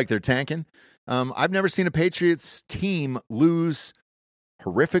seems like they're tanking. I've never seen a Patriots team lose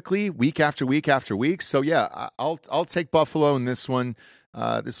horrifically week after week after week. So, yeah, I'll take Buffalo in this one.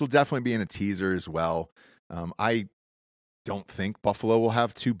 This will definitely be in a teaser as well. I don't think Buffalo will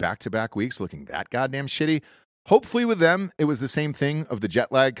have 2 back-to-back weeks looking that goddamn shitty. Hopefully with them, it was the same thing of the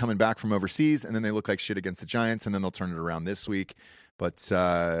jet lag coming back from overseas, and then they look like shit against the Giants, and then they'll turn it around this week. But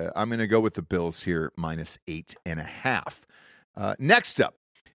I'm going to go with the Bills here, -8.5. Next up,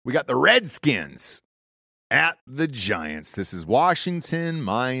 we got the Redskins at the Giants. This is Washington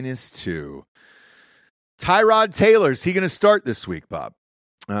 -2. Tyrod Taylor, is he going to start this week, Bob?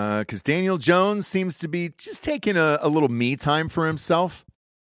 Because Daniel Jones seems to be just taking a little me time for himself.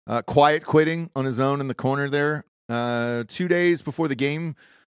 Quiet quitting on his own in the corner there. 2 days before the game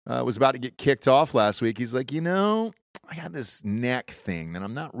was about to get kicked off last week, he's like, I got this neck thing that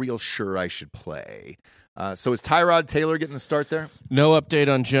I'm not real sure I should play. So is Tyrod Taylor getting the start there? No update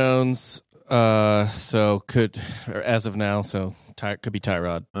on Jones. So as of now, could be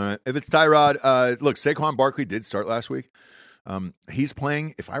Tyrod. All right. If it's Tyrod, look, Saquon Barkley did start last week. He's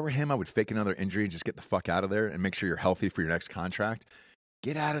playing. If I were him, I would fake another injury and just get the fuck out of there and make sure you're healthy for your next contract.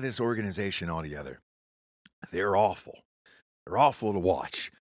 Get out of this organization altogether. They're awful. They're awful to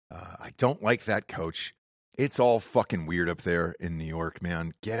watch. I don't like that coach. It's all fucking weird up there in New York,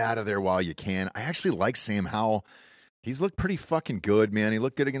 man. Get out of there while you can. I actually like Sam Howell. He's looked pretty fucking good, man. He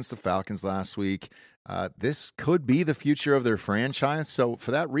looked good against the Falcons last week. This could be the future of their franchise. So for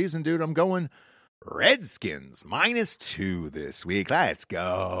that reason, dude, I'm going Redskins -2 this week. Let's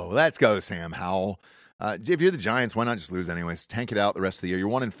go. Let's go, Sam Howell. If you're the Giants, why not just lose anyways? Tank it out the rest of the year. You're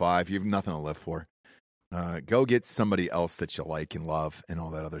 1-5. You have nothing to live for. Go get somebody else that you like and love and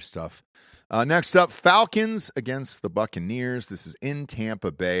all that other stuff. Next up, Falcons against the Buccaneers. This is in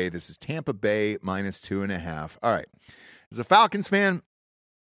Tampa Bay. This is Tampa Bay -2.5. All right. As a Falcons fan,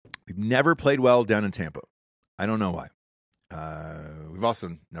 we've never played well down in Tampa. I don't know why. We've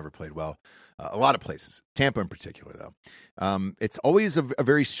also never played well a lot of places, Tampa in particular, though. It's always a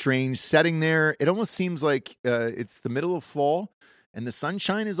very strange setting there. It almost seems like it's the middle of fall, and the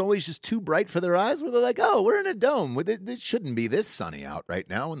sunshine is always just too bright for their eyes, where they're like, oh, we're in a dome. It shouldn't be this sunny out right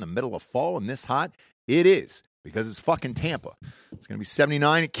now in the middle of fall and this hot. It is, because it's fucking Tampa. It's going to be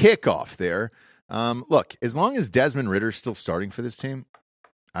 79 at kickoff there. Look, as long as Desmond Ritter's still starting for this team,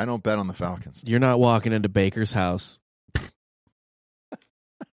 I don't bet on the Falcons. You're not walking into Baker's house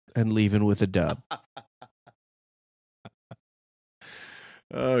and leaving with a dub.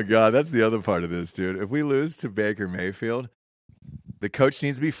 Oh, God, that's the other part of this, dude. If we lose to Baker Mayfield, the coach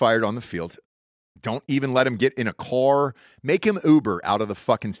needs to be fired on the field. Don't even let him get in a car. Make him Uber out of the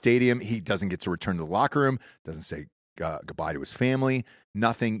fucking stadium. He doesn't get to return to the locker room, doesn't say goodbye to his family,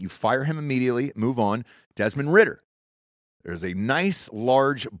 nothing. You fire him immediately, move on. Desmond Ridder. There's a nice,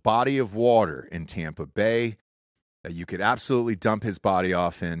 large body of water in Tampa Bay that you could absolutely dump his body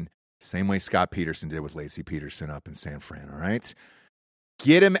off in, same way Scott Peterson did with Lacey Peterson up in San Fran, all right?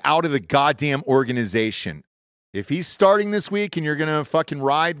 Get him out of the goddamn organization. If he's starting this week and you're going to fucking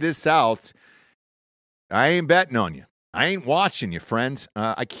ride this out, I ain't betting on you. I ain't watching you, friends.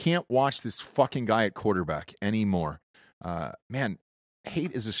 I can't watch this fucking guy at quarterback anymore. Man,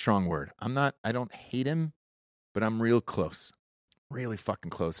 hate is a strong word. I don't hate him, but I'm real close. Really fucking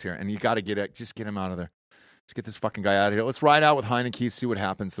close here. And you got to just get him out of there. Just get this fucking guy out of here. Let's ride out with Heineke, see what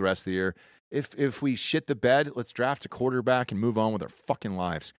happens the rest of the year. If we shit the bed, let's draft a quarterback and move on with our fucking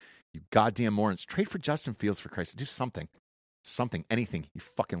lives. You goddamn morons. Trade for Justin Fields, for Christ. Do something. Something. Anything. You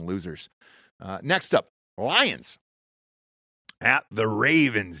fucking losers. Next up, Lions at the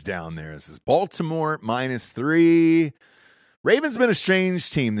Ravens down there. This is Baltimore -3. Ravens been a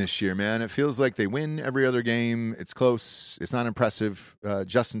strange team this year, man. It feels like they win every other game. It's close. It's not impressive.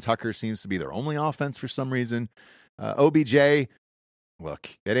 Justin Tucker seems to be their only offense for some reason. OBJ,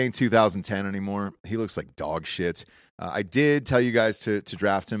 look, it ain't 2010 anymore. He looks like dog shit. I did tell you guys to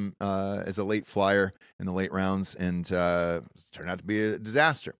draft him as a late flyer in the late rounds, and it turned out to be a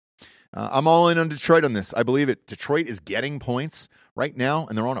disaster. I'm all in on Detroit on this. I believe it. Detroit is getting points right now,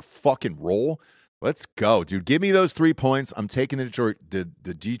 and they're on a fucking roll. Let's go, dude. Give me those 3 points. I'm taking the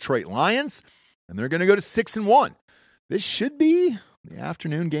Detroit Lions, and they're going to go to 6-1. This should be the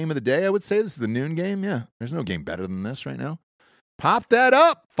afternoon game of the day, I would say. This is the noon game. Yeah, there's no game better than this right now. Pop that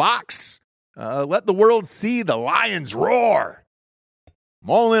up, Fox. Let the world see the Lions roar. I'm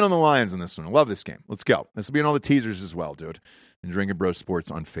all in on the Lions in this one. I love this game. Let's go. This will be on all the teasers as well, dude. And Drinking Bro Sports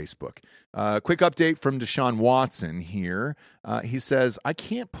on Facebook. Quick update from Deshaun Watson here. He says, I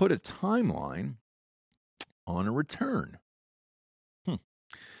can't put a timeline on a return.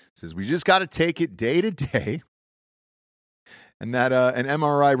 Says, we just got to take it day to day. And that an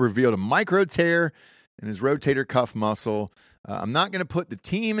MRI revealed a micro tear in his rotator cuff muscle. I'm not going to put the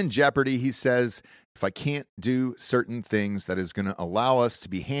team in jeopardy, he says, if I can't do certain things that is going to allow us to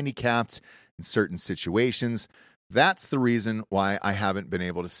be handicapped in certain situations. That's the reason why I haven't been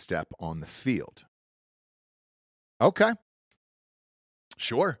able to step on the field. Okay.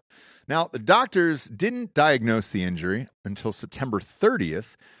 Sure. Now, the doctors didn't diagnose the injury until September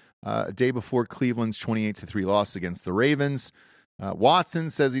 30th, a day before Cleveland's 28-3 loss against the Ravens. Watson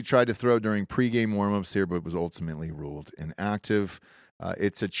says he tried to throw during pregame warmups here, but was ultimately ruled inactive.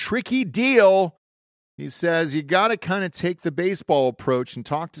 It's a tricky deal. He says you got to kind of take the baseball approach and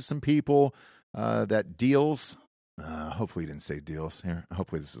talk to some people that deals. Hopefully he didn't say deals here.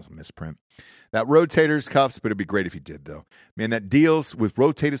 Hopefully this is a misprint. That rotators cuffs, but it'd be great if he did, though. Man, that deals with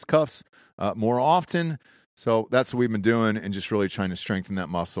rotators cuffs more often. So that's what we've been doing and just really trying to strengthen that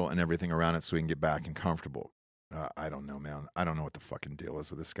muscle and everything around it so we can get back and comfortable. I don't know, man. I don't know what the fucking deal is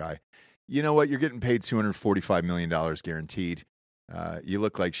with this guy. You know what? You're getting paid $245 million guaranteed. You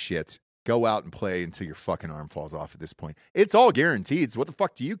look like shit. Go out and play until your fucking arm falls off at this point. It's all guaranteed, so what the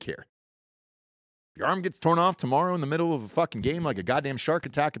fuck do you care? If your arm gets torn off tomorrow in the middle of a fucking game like a goddamn shark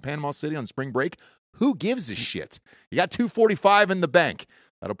attack in Panama City on spring break, who gives a shit? You got $245 in the bank.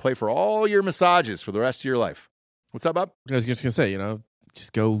 That'll play for all your massages for the rest of your life. What's up, Bob? I was just going to say,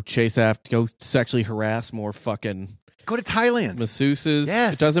 just go chase after, go sexually harass more fucking Go to Thailand. masseuses.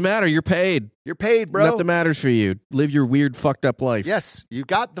 Yes. It doesn't matter. You're paid. You're paid, bro. Nothing matters for you. Live your weird, fucked up life. Yes, you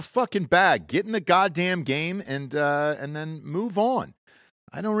got the fucking bag. Get in the goddamn game and then move on.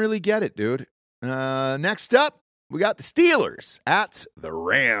 I don't really get it, dude. Next up, we got the Steelers at the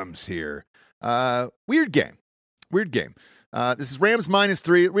Rams here. Weird game. This is Rams -3.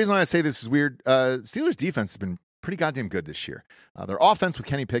 The reason why I say this is weird, Steelers defense has been pretty goddamn good this year. Their offense with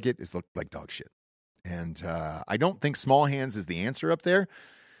Kenny Pickett is looked like dog shit. And I don't think small hands is the answer up there.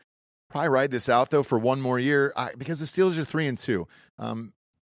 Probably ride this out, though, for one more year because the Steelers are 3-2.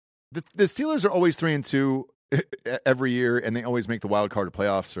 The Steelers are always 3-2 every year, and they always make the wild card or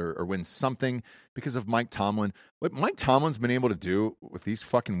playoffs or win something because of Mike Tomlin. What Mike Tomlin's been able to do with these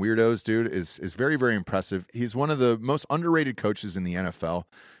fucking weirdos, dude, is very, very impressive. He's one of the most underrated coaches in the NFL,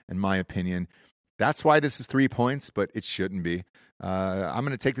 in my opinion. That's why this is 3 points, but it shouldn't be. I'm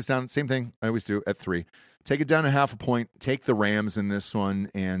going to take this down. Same thing I always do at 3. Take it down to 0.5 point. Take the Rams in this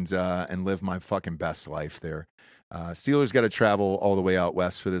one and live my fucking best life there. Steelers got to travel all the way out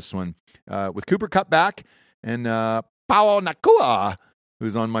west for this one. With Cooper Kupp back and Paulo Nakua,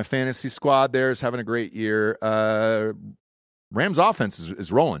 who's on my fantasy squad there, is having a great year. Rams offense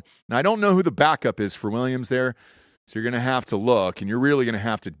is rolling. Now, I don't know who the backup is for Williams there, so you're going to have to look, and you're really going to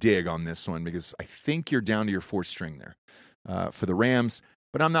have to dig on this one because I think you're down to your 4th string there for the Rams,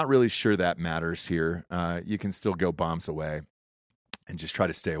 but I'm not really sure that matters here. You can still go bombs away and just try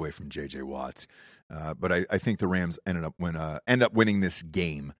to stay away from J.J. Watt. But I think the Rams end up winning this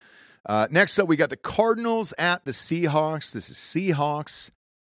game. Next up, we got the Cardinals at the Seahawks. This is Seahawks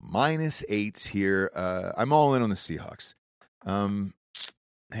 -8 here. I'm all in on the Seahawks. Man,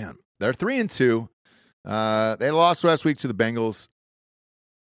 they're 3-2. They lost last week to the Bengals.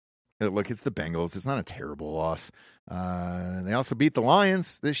 Look, it's the Bengals. It's not a terrible loss. They also beat the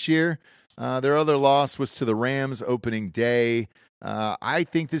Lions this year. Their other loss was to the Rams opening day. I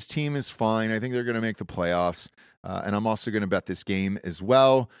think this team is fine. I think they're going to make the playoffs. And I'm also going to bet this game as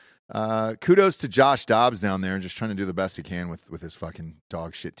well. Kudos to Josh Dobbs down there, just trying to do the best he can with his fucking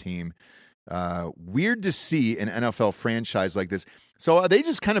dog shit team. Weird to see an NFL franchise like this. So are they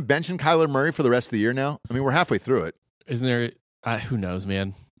just kind of benching Kyler Murray for the rest of the year now? I mean, we're halfway through it. Isn't there? Who knows,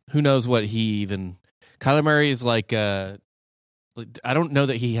 man? Who knows what he even... Kyler Murray is like... I don't know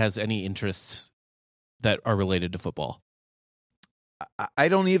that he has any interests that are related to football. I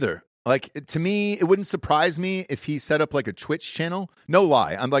don't either. Like, to me, it wouldn't surprise me if he set up like a Twitch channel. No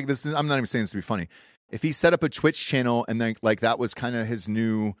lie. I'm not even saying this to be funny. If he set up a Twitch channel and then like that was kind of his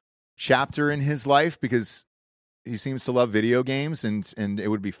new chapter in his life, because he seems to love video games and it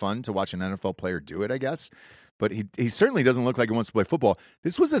would be fun to watch an NFL player do it, I guess. But he certainly doesn't look like he wants to play football.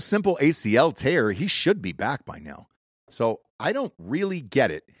 This was a simple ACL tear. He should be back by now. So I don't really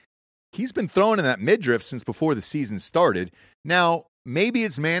get it. He's been throwing in that midriff since before the season started. Now, maybe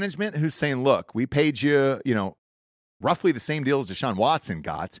it's management who's saying, look, we paid you, roughly the same deal as Deshaun Watson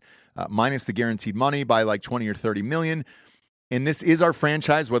got, minus the guaranteed money by like 20 or 30 million. And this is our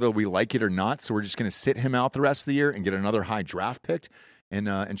franchise, whether we like it or not. So we're just going to sit him out the rest of the year and get another high draft pick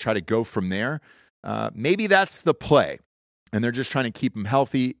and try to go from there. Maybe that's the play. And they're just trying to keep him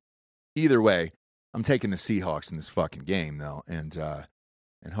healthy. Either way, I'm taking the Seahawks in this fucking game, though.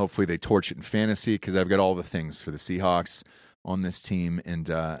 And hopefully they torch it in fantasy because I've got all the things for the Seahawks on this team, and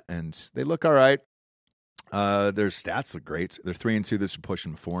they look all right. Their stats look great. They're 3-2. This will push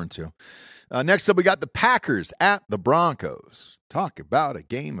them 4-2. Next up, we got the Packers at the Broncos. Talk about a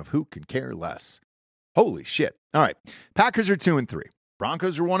game of who can care less. Holy shit! All right, Packers are 2-3.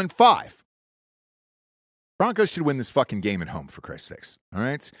 Broncos are 1-5. Broncos should win this fucking game at home, for Christ's sakes. All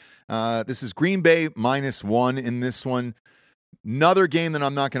right, this is Green Bay -1 in this one. Another game that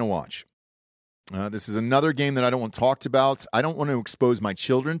I'm not going to watch. This is another game that I don't want talked about. I don't want to expose my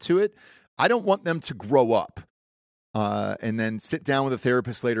children to it. I don't want them to grow up and then sit down with a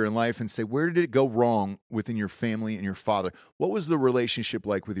therapist later in life and say, where did it go wrong within your family and your father? What was the relationship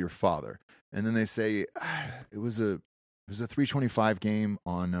like with your father? And then they say, it was a 325 game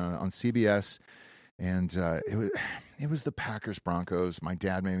on CBS, and it was the Packers Broncos. My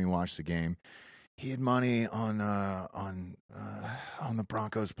dad made me watch the game. He had money on the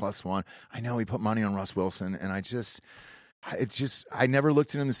Broncos +1. I know he put money on Russ Wilson, and I never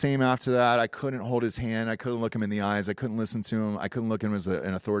looked at him the same after that. I couldn't hold his hand. I couldn't look him in the eyes. I couldn't listen to him. I couldn't look at him as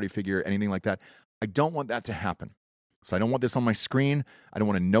an authority figure, anything like that. I don't want that to happen. So I don't want this on my screen. I don't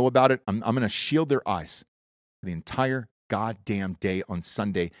want to know about it. I'm going to shield their eyes for the entire goddamn day on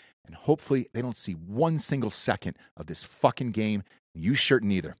Sunday, and hopefully they don't see one single second of this fucking game. You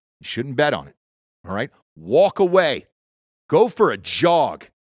shouldn't either. You shouldn't bet on it. All right? Walk away. Go for a jog.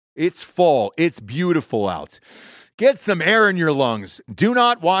 It's fall. It's beautiful out. Get some air in your lungs. Do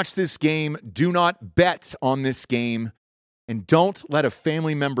not watch this game. Do not bet on this game. And don't let a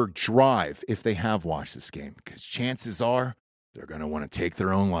family member drive if they have watched this game, because chances are they're going to want to take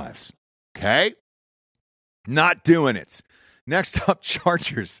their own lives. Okay? Not doing it. Next up,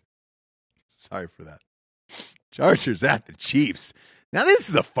 Chargers. Sorry for that. Chargers at the Chiefs. Now, this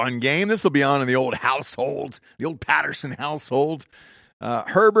is a fun game. This will be on in the old household, the old Patterson household.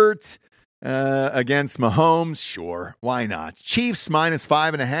 Herbert against Mahomes. Sure, why not? Chiefs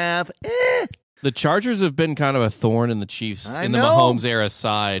 -5.5. The Chargers have been kind of a thorn in the Chiefs I in the know. Mahomes era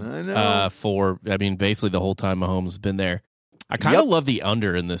side I know. basically the whole time Mahomes has been there. I kind of love the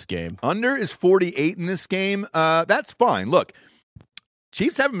under in this game. Under is 48 in this game. That's fine. Look,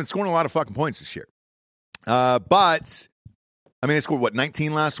 Chiefs haven't been scoring a lot of fucking points this year. But, I mean, they scored,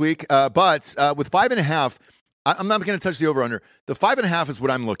 19 last week? But with 5.5, I'm not going to touch the over-under. The 5.5 is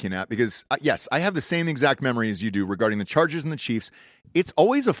what I'm looking at because, yes, I have the same exact memory as you do regarding the Chargers and the Chiefs. It's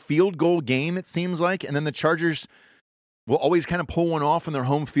always a field goal game, it seems like, and then the Chargers will always kind of pull one off on their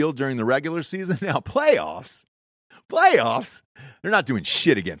home field during the regular season. Now, playoffs, they're not doing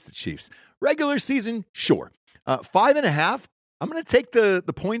shit against the Chiefs. Regular season, sure. 5.5, I'm going to take the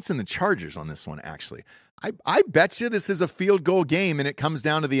points in the Chargers on this one, actually. I bet you this is a field goal game and it comes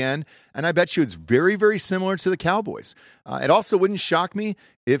down to the end, and I bet you it's very, very similar to the Cowboys. It also wouldn't shock me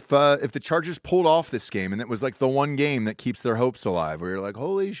if the Chargers pulled off this game and it was like the one game that keeps their hopes alive, where you're like,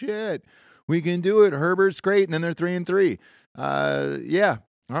 holy shit, we can do it. Herbert's great, and then they're 3-3. Yeah,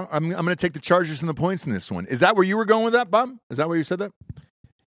 I'm going to take the Chargers and the points in this one. Is that where you were going with that, Bob? Is that where you said that?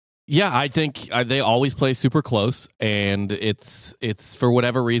 Yeah, I think they always play super close, and it's for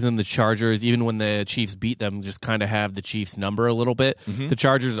whatever reason the Chargers, even when the Chiefs beat them, just kind of have the Chiefs' number a little bit. Mm-hmm. The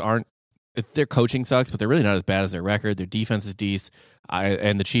Chargers aren't. Their coaching sucks, but they're really not as bad as their record. Their defense is decent,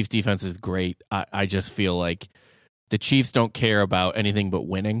 and the Chiefs' defense is great. I just feel like the Chiefs don't care about anything but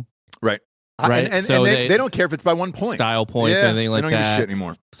winning. Right. Right. And So they don't care if it's by 1 point. Style points, Yeah, anything like they don't give a that. shit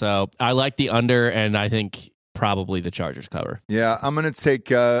anymore. So I like the under, and I think probably the Chargers cover. Yeah, I'm gonna take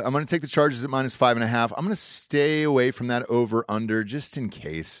the Chargers at -5.5. I'm gonna stay away from that over under just in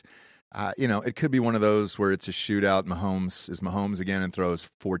case. It could be one of those where it's a shootout. Mahomes is Mahomes again and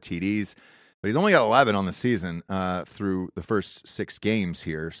throws 4 TDs, but he's only got 11 on the season through the first 6 games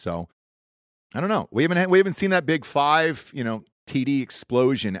here. So I don't know. We haven't seen that big 5 TD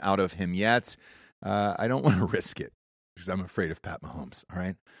explosion out of him yet. I don't want to risk it because I'm afraid of Pat Mahomes. All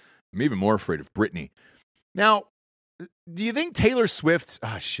right, I'm even more afraid of Brittany. Now, do you think Taylor Swift...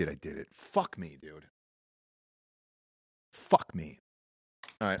 Ah, shit, I did it. Fuck me, dude. Fuck me.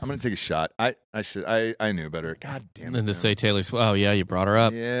 All right, I'm going to take a shot. I knew better. God damn it. And to man. say Taylor Swift, oh, yeah, you brought her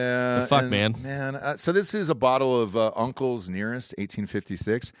up. Yeah. The fuck, man. Man, so this is a bottle of Uncle's Nearest,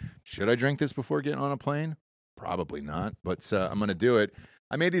 1856. Should I drink this before getting on a plane? Probably not, but I'm going to do it.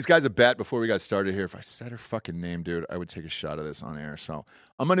 I made these guys a bet before we got started here. If I said her fucking name, dude, I would take a shot of this on air. So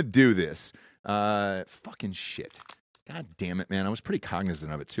I'm going to do this. Fucking shit. God damn it, man. I was pretty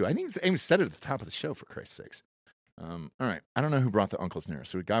cognizant of it, too. I think I even said it at the top of the show, for Christ's sakes. All right. I don't know who brought the Uncle's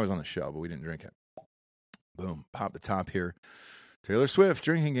Nearest. So the guy was on the show, but we didn't drink it. Boom. Pop the top here. Taylor Swift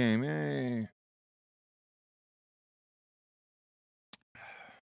drinking game. Yay.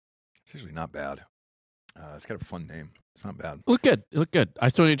 It's usually not bad. It's got a fun name. It's not bad. Look good. I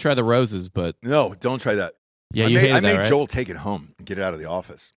still need to try the roses, but No, don't try that. yeah, I made right? Joel take it home and get it out of the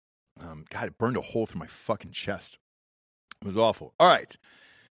office. God, it burned a hole through my fucking chest. It was awful. All right.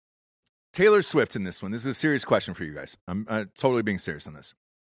 Taylor Swift in this one. This is a serious question for you guys. I'm totally being serious on this.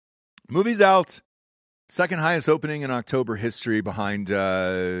 Movie's out. Second highest opening in October history behind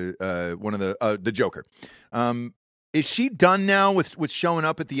one of the Joker. Is she done now with showing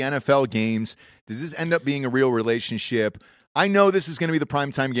up at the NFL games? Does this end up being a real relationship? I know this is going to be the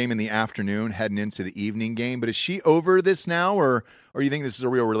primetime game in the afternoon, heading into the evening game, but is she over this now, or you think this is a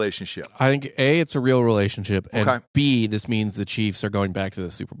real relationship? I think A, it's a real relationship, and Okay. B, this means the Chiefs are going back to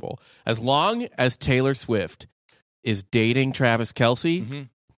the Super Bowl. As long as Taylor Swift is dating Travis Kelce, Mhm.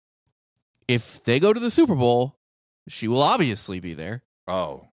 if they go to the Super Bowl, she will obviously be there.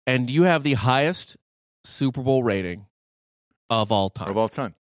 Oh, And you have the highest Super Bowl rating of all time. of all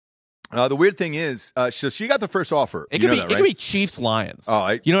time. The weird thing is, so she got the first offer. It You could know be that, it could be Chiefs Lions.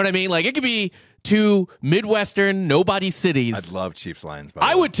 Oh, You know what I mean? Like it could be two Midwestern nobody cities. I'd love Chiefs Lions.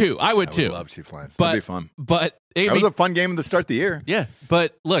 I would too. I would I too. would love Chiefs Lions. But That'd be fun. But it That could was be, a fun game to start the year. yeah.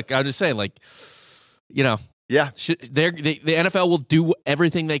 But look, I'm just saying, like, Yeah. the NFL will do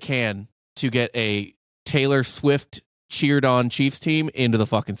everything they can to get a Taylor Swift cheered on Chiefs team into the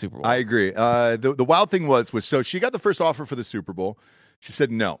fucking Super Bowl. I agree. The wild thing was so she got the first offer for the Super Bowl. She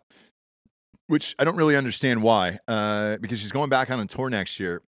said no, which I don't really understand why, because she's going back on a tour next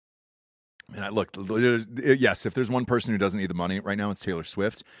year. And look, yes, if there's one person who doesn't need the money right now, it's Taylor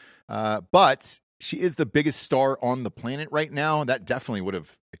Swift. But she is the biggest star on the planet right now. That definitely would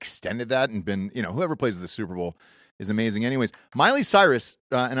have extended that and been, whoever plays the Super Bowl is amazing. Anyways, Miley Cyrus,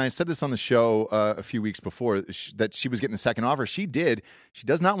 and I said this on the show a few weeks before, that she was getting the second offer. She did. She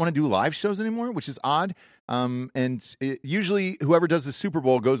does not want to do live shows anymore, which is odd. Usually whoever does the Super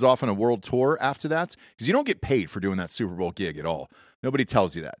Bowl goes off on a world tour after that, because you don't get paid for doing that Super Bowl gig at all. Nobody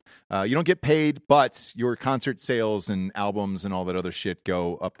tells you that. You don't get paid, but your concert sales and albums and all that other shit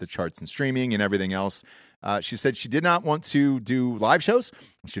go up the charts and streaming and everything else. She said she did not want to do live shows.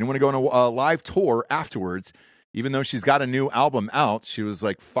 She didn't want to go on a live tour afterwards. Even though she's got a new album out, she was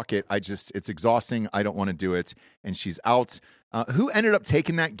like, fuck it. It's exhausting. I don't want to do it. And she's out. Who ended up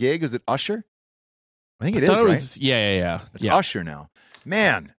taking that gig? Is it Usher? I think it is, right? Yeah. It's Usher now.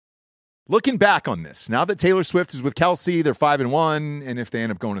 Man, looking back on this, now that Taylor Swift is with Kelsey, they're 5-1, and if they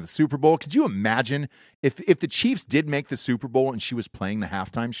end up going to the Super Bowl, could you imagine if the Chiefs did make the Super Bowl and she was playing the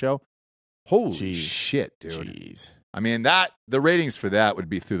halftime show? Holy shit, dude. Jeez. I mean, the ratings for that would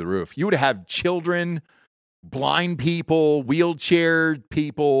be through the roof. You would have children, blind people, wheelchair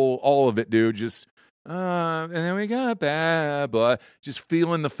people, all of it, dude. Just, and then we got bad, but just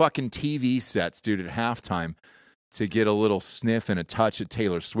feeling the fucking TV sets, dude, at halftime to get a little sniff and a touch at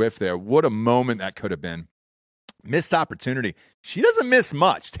Taylor Swift there. What a moment that could have been. Missed opportunity. She doesn't miss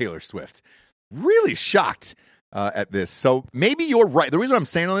much, Taylor Swift. Really shocked at this. So maybe you're right. The reason I'm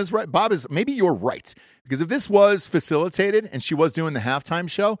saying all this, right, Bob, is maybe you're right. Because if this was facilitated and she was doing the halftime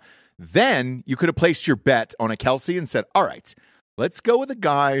show, then you could have placed your bet on a Kelsey and said, all right, let's go with a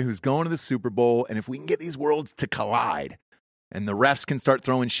guy who's going to the Super Bowl, and if we can get these worlds to collide and the refs can start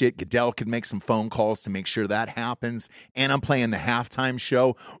throwing shit, Goodell could make some phone calls to make sure that happens, and I'm playing the halftime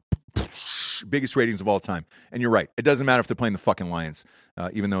show, biggest ratings of all time. And you're right. It doesn't matter if they're playing the fucking Lions,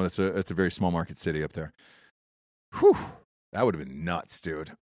 even though it's a very small market city up there. Whew, that would have been nuts,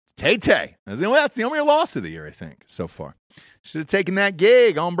 dude. Tay-Tay. That's the only loss of the year, I think, so far. Should have taken that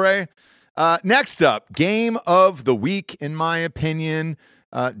gig, hombre. Next up, game of the week, in my opinion,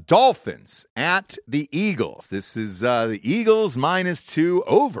 Dolphins at the Eagles. This is the Eagles -2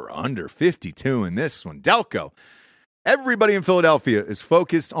 over under 52 in this one. Delco, everybody in Philadelphia is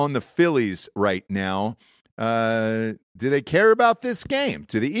focused on the Phillies right now. Do they care about this game?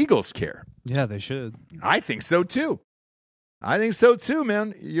 Do the Eagles care? Yeah, they should. I think so too.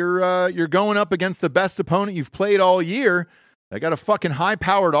 Man. You're going up against the best opponent you've played all year. They got a fucking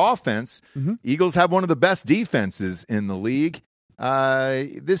high-powered offense. Mm-hmm. Eagles have one of the best defenses in the league.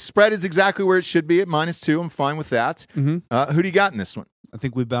 This spread is exactly where it should be at -2. I'm fine with that. Mm-hmm. Who do you got in this one? I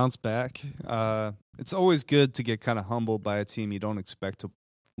think we bounce back. It's always good to get kind of humbled by a team you don't expect to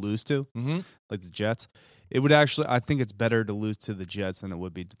lose to, like the Jets. It would actually, I think it's better to lose to the Jets than it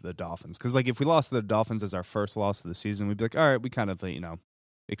would be to the Dolphins. Because, like, if we lost to the Dolphins as our first loss of the season, we'd be like, all right, we kind of,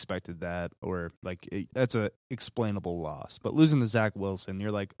 expected that. Or, that's a explainable loss. But losing to Zach Wilson,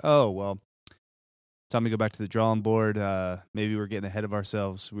 you're like, oh, well, time to go back to the drawing board. Maybe we're getting ahead of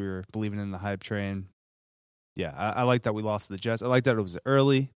ourselves. We were believing in the hype train. Yeah, I like that we lost to the Jets. I like that it was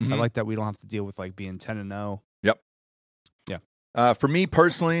early. I like that we don't have to deal with, being 10-0. Yep. Yeah. For me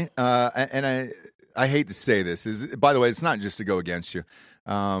personally, and I hate to say this, by the way, it's not just to go against you.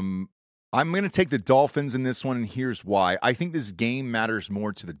 I'm going to take the Dolphins in this one, and here's why. I think this game matters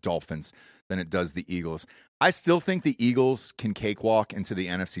more to the Dolphins than it does the Eagles. I still think the Eagles can cakewalk into the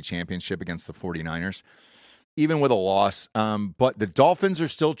NFC Championship against the 49ers, even with a loss. But the Dolphins are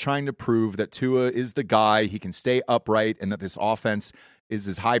still trying to prove that Tua is the guy. He can stay upright, and that this offense is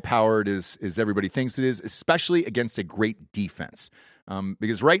as high-powered as everybody thinks it is, especially against a great defense.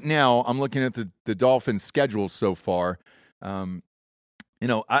 Because right now, I'm looking at the Dolphins' schedule so far.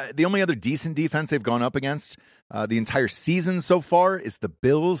 The only other decent defense they've gone up against the entire season so far is the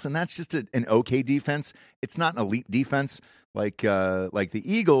Bills, and that's just an okay defense. It's not an elite defense like the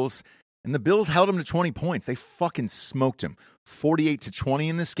Eagles. And the Bills held them to 20 points. They fucking smoked them 48-20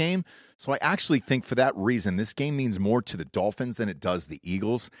 in this game. So I actually think for that reason, this game means more to the Dolphins than it does the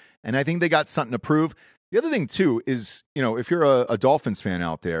Eagles. And I think they got something to prove. The other thing, too, is, if you're a Dolphins fan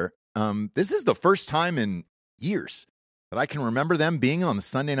out there, this is the first time in years that I can remember them being on the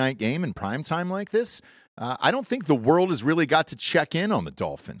Sunday night game in primetime like this. I don't think the world has really got to check in on the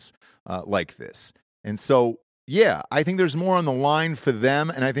Dolphins like this. And so, yeah, I think there's more on the line for them,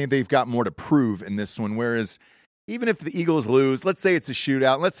 and I think they've got more to prove in this one. Whereas even if the Eagles lose, let's say it's a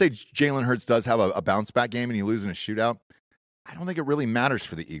shootout, let's say Jalen Hurts does have a bounce-back game and you lose in a shootout, I don't think it really matters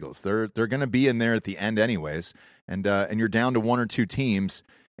for the Eagles. They're going to be in there at the end anyways, and you're down to one or two teams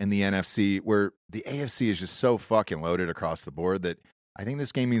in the NFC, where the AFC is just so fucking loaded across the board that I think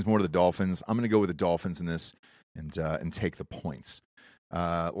this game means more to the Dolphins. I'm going to go with the Dolphins in this and take the points.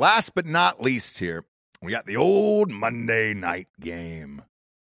 Last but not least here, we got the old Monday night game,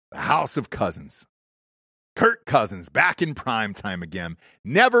 the House of Cousins. Kirk Cousins back in prime time again.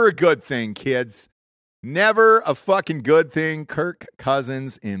 Never a good thing, kids. Never a fucking good thing. Kirk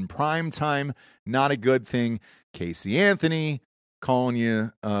Cousins in prime time, not a good thing. Casey Anthony calling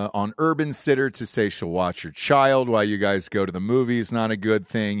you on Urban Sitter to say she'll watch your child while you guys go to the movies. Not a good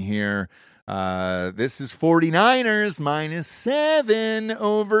thing here. This is 49ers -7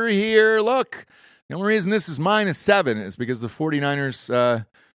 over here. Look, the only reason this is -7 is because the 49ers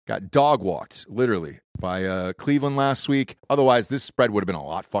got dog walked, literally, by Cleveland last week. Otherwise, this spread would have been a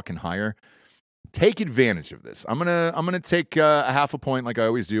lot fucking higher. Take advantage of this. I'm gonna take a half a point like I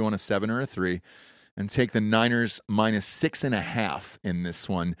always do on a 7 or a 3, and take the Niners -6.5 in this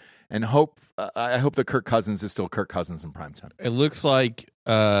one, and I hope that Kirk Cousins is still Kirk Cousins in primetime. It looks like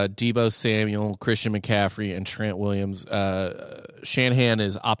Deebo Samuel, Christian McCaffrey, and Trent Williams. Shanahan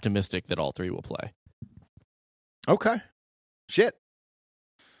is optimistic that all three will play. Okay. Shit.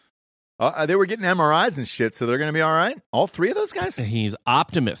 They were getting MRIs and shit, so they're going to be all right? All three of those guys? He's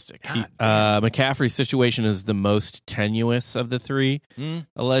optimistic. McCaffrey's situation is the most tenuous of the three,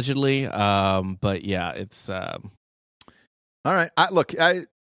 allegedly. But yeah, it's... All right.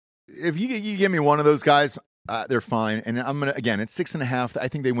 If you give me one of those guys, they're fine. And I'm going to, again, it's 6.5. I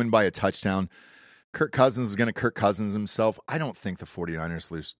think they win by a touchdown. Kirk Cousins is going to Kirk Cousins himself. I don't think the 49ers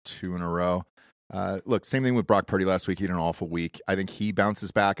lose 2 in a row. Look, same thing with Brock Purdy last week. He had an awful week. I think he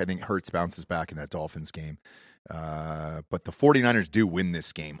bounces back. I think Hurts bounces back in that Dolphins game. But the 49ers do win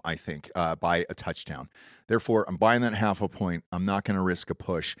this game, I think, by a touchdown. Therefore, I'm buying that half a point. I'm not going to risk a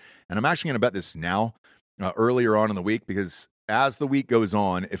push. And I'm actually going to bet this now, earlier on in the week, because as the week goes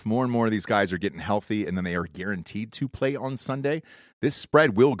on, if more and more of these guys are getting healthy and then they are guaranteed to play on Sunday, this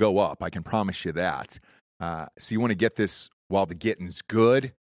spread will go up. I can promise you that. So you want to get this while the getting's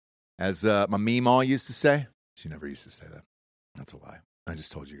good. As my Meemaw used to say. She never used to say that. That's a lie. I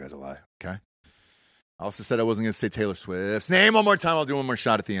just told you guys a lie, okay? I also said I wasn't going to say Taylor Swift's name one more time. I'll do one more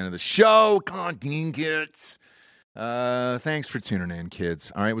shot at the end of the show. Come on, Dean Kids. Thanks for tuning in,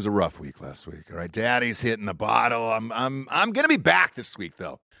 kids. All right, it was a rough week last week. All right, Daddy's hitting the bottle. I'm going to be back this week,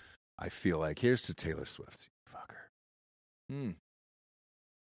 though. I feel like. Here's to Taylor Swift, you fucker.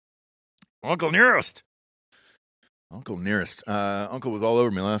 Uncle Nearest. Uncle was all over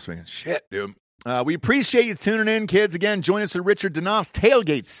me last week. Shit, dude. We appreciate you tuning in, kids. Again, join us at Richard Danoff's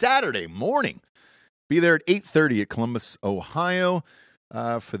Tailgate Saturday morning. Be there at 8:30 at Columbus, Ohio,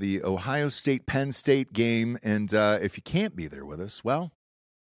 for the Ohio State-Penn State game. And if you can't be there with us, well,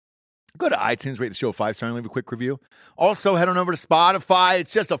 go to iTunes, rate the show a 5-star, and leave a quick review. Also, head on over to Spotify.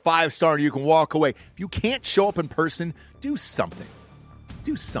 It's just a 5-star, and you can walk away. If you can't show up in person, do something.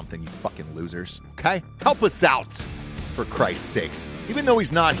 Do something, you fucking losers, okay? Help us out, for Christ's sakes. Even though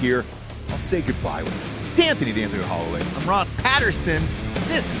he's not here, I'll say goodbye with him. D'Anthony Holloway. I'm Ross Patterson.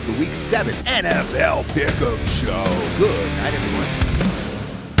 This is the Week 7 NFL Pick'em Show. Good night, everyone.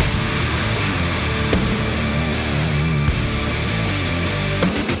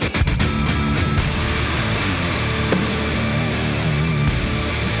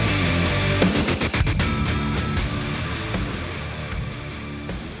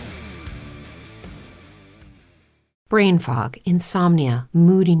 Brain fog, insomnia,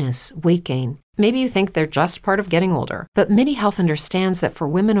 moodiness, weight gain. Maybe you think they're just part of getting older, but MIDI Health understands that for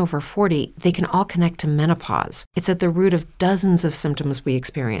women over 40, they can all connect to menopause. It's at the root of dozens of symptoms we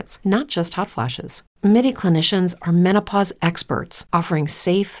experience, not just hot flashes. MIDI clinicians are menopause experts, offering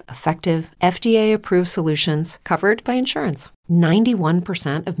safe, effective, FDA-approved solutions covered by insurance.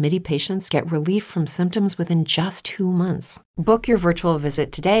 91% of MIDI patients get relief from symptoms within just 2 months. Book your virtual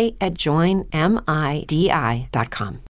visit today at joinmidi.com.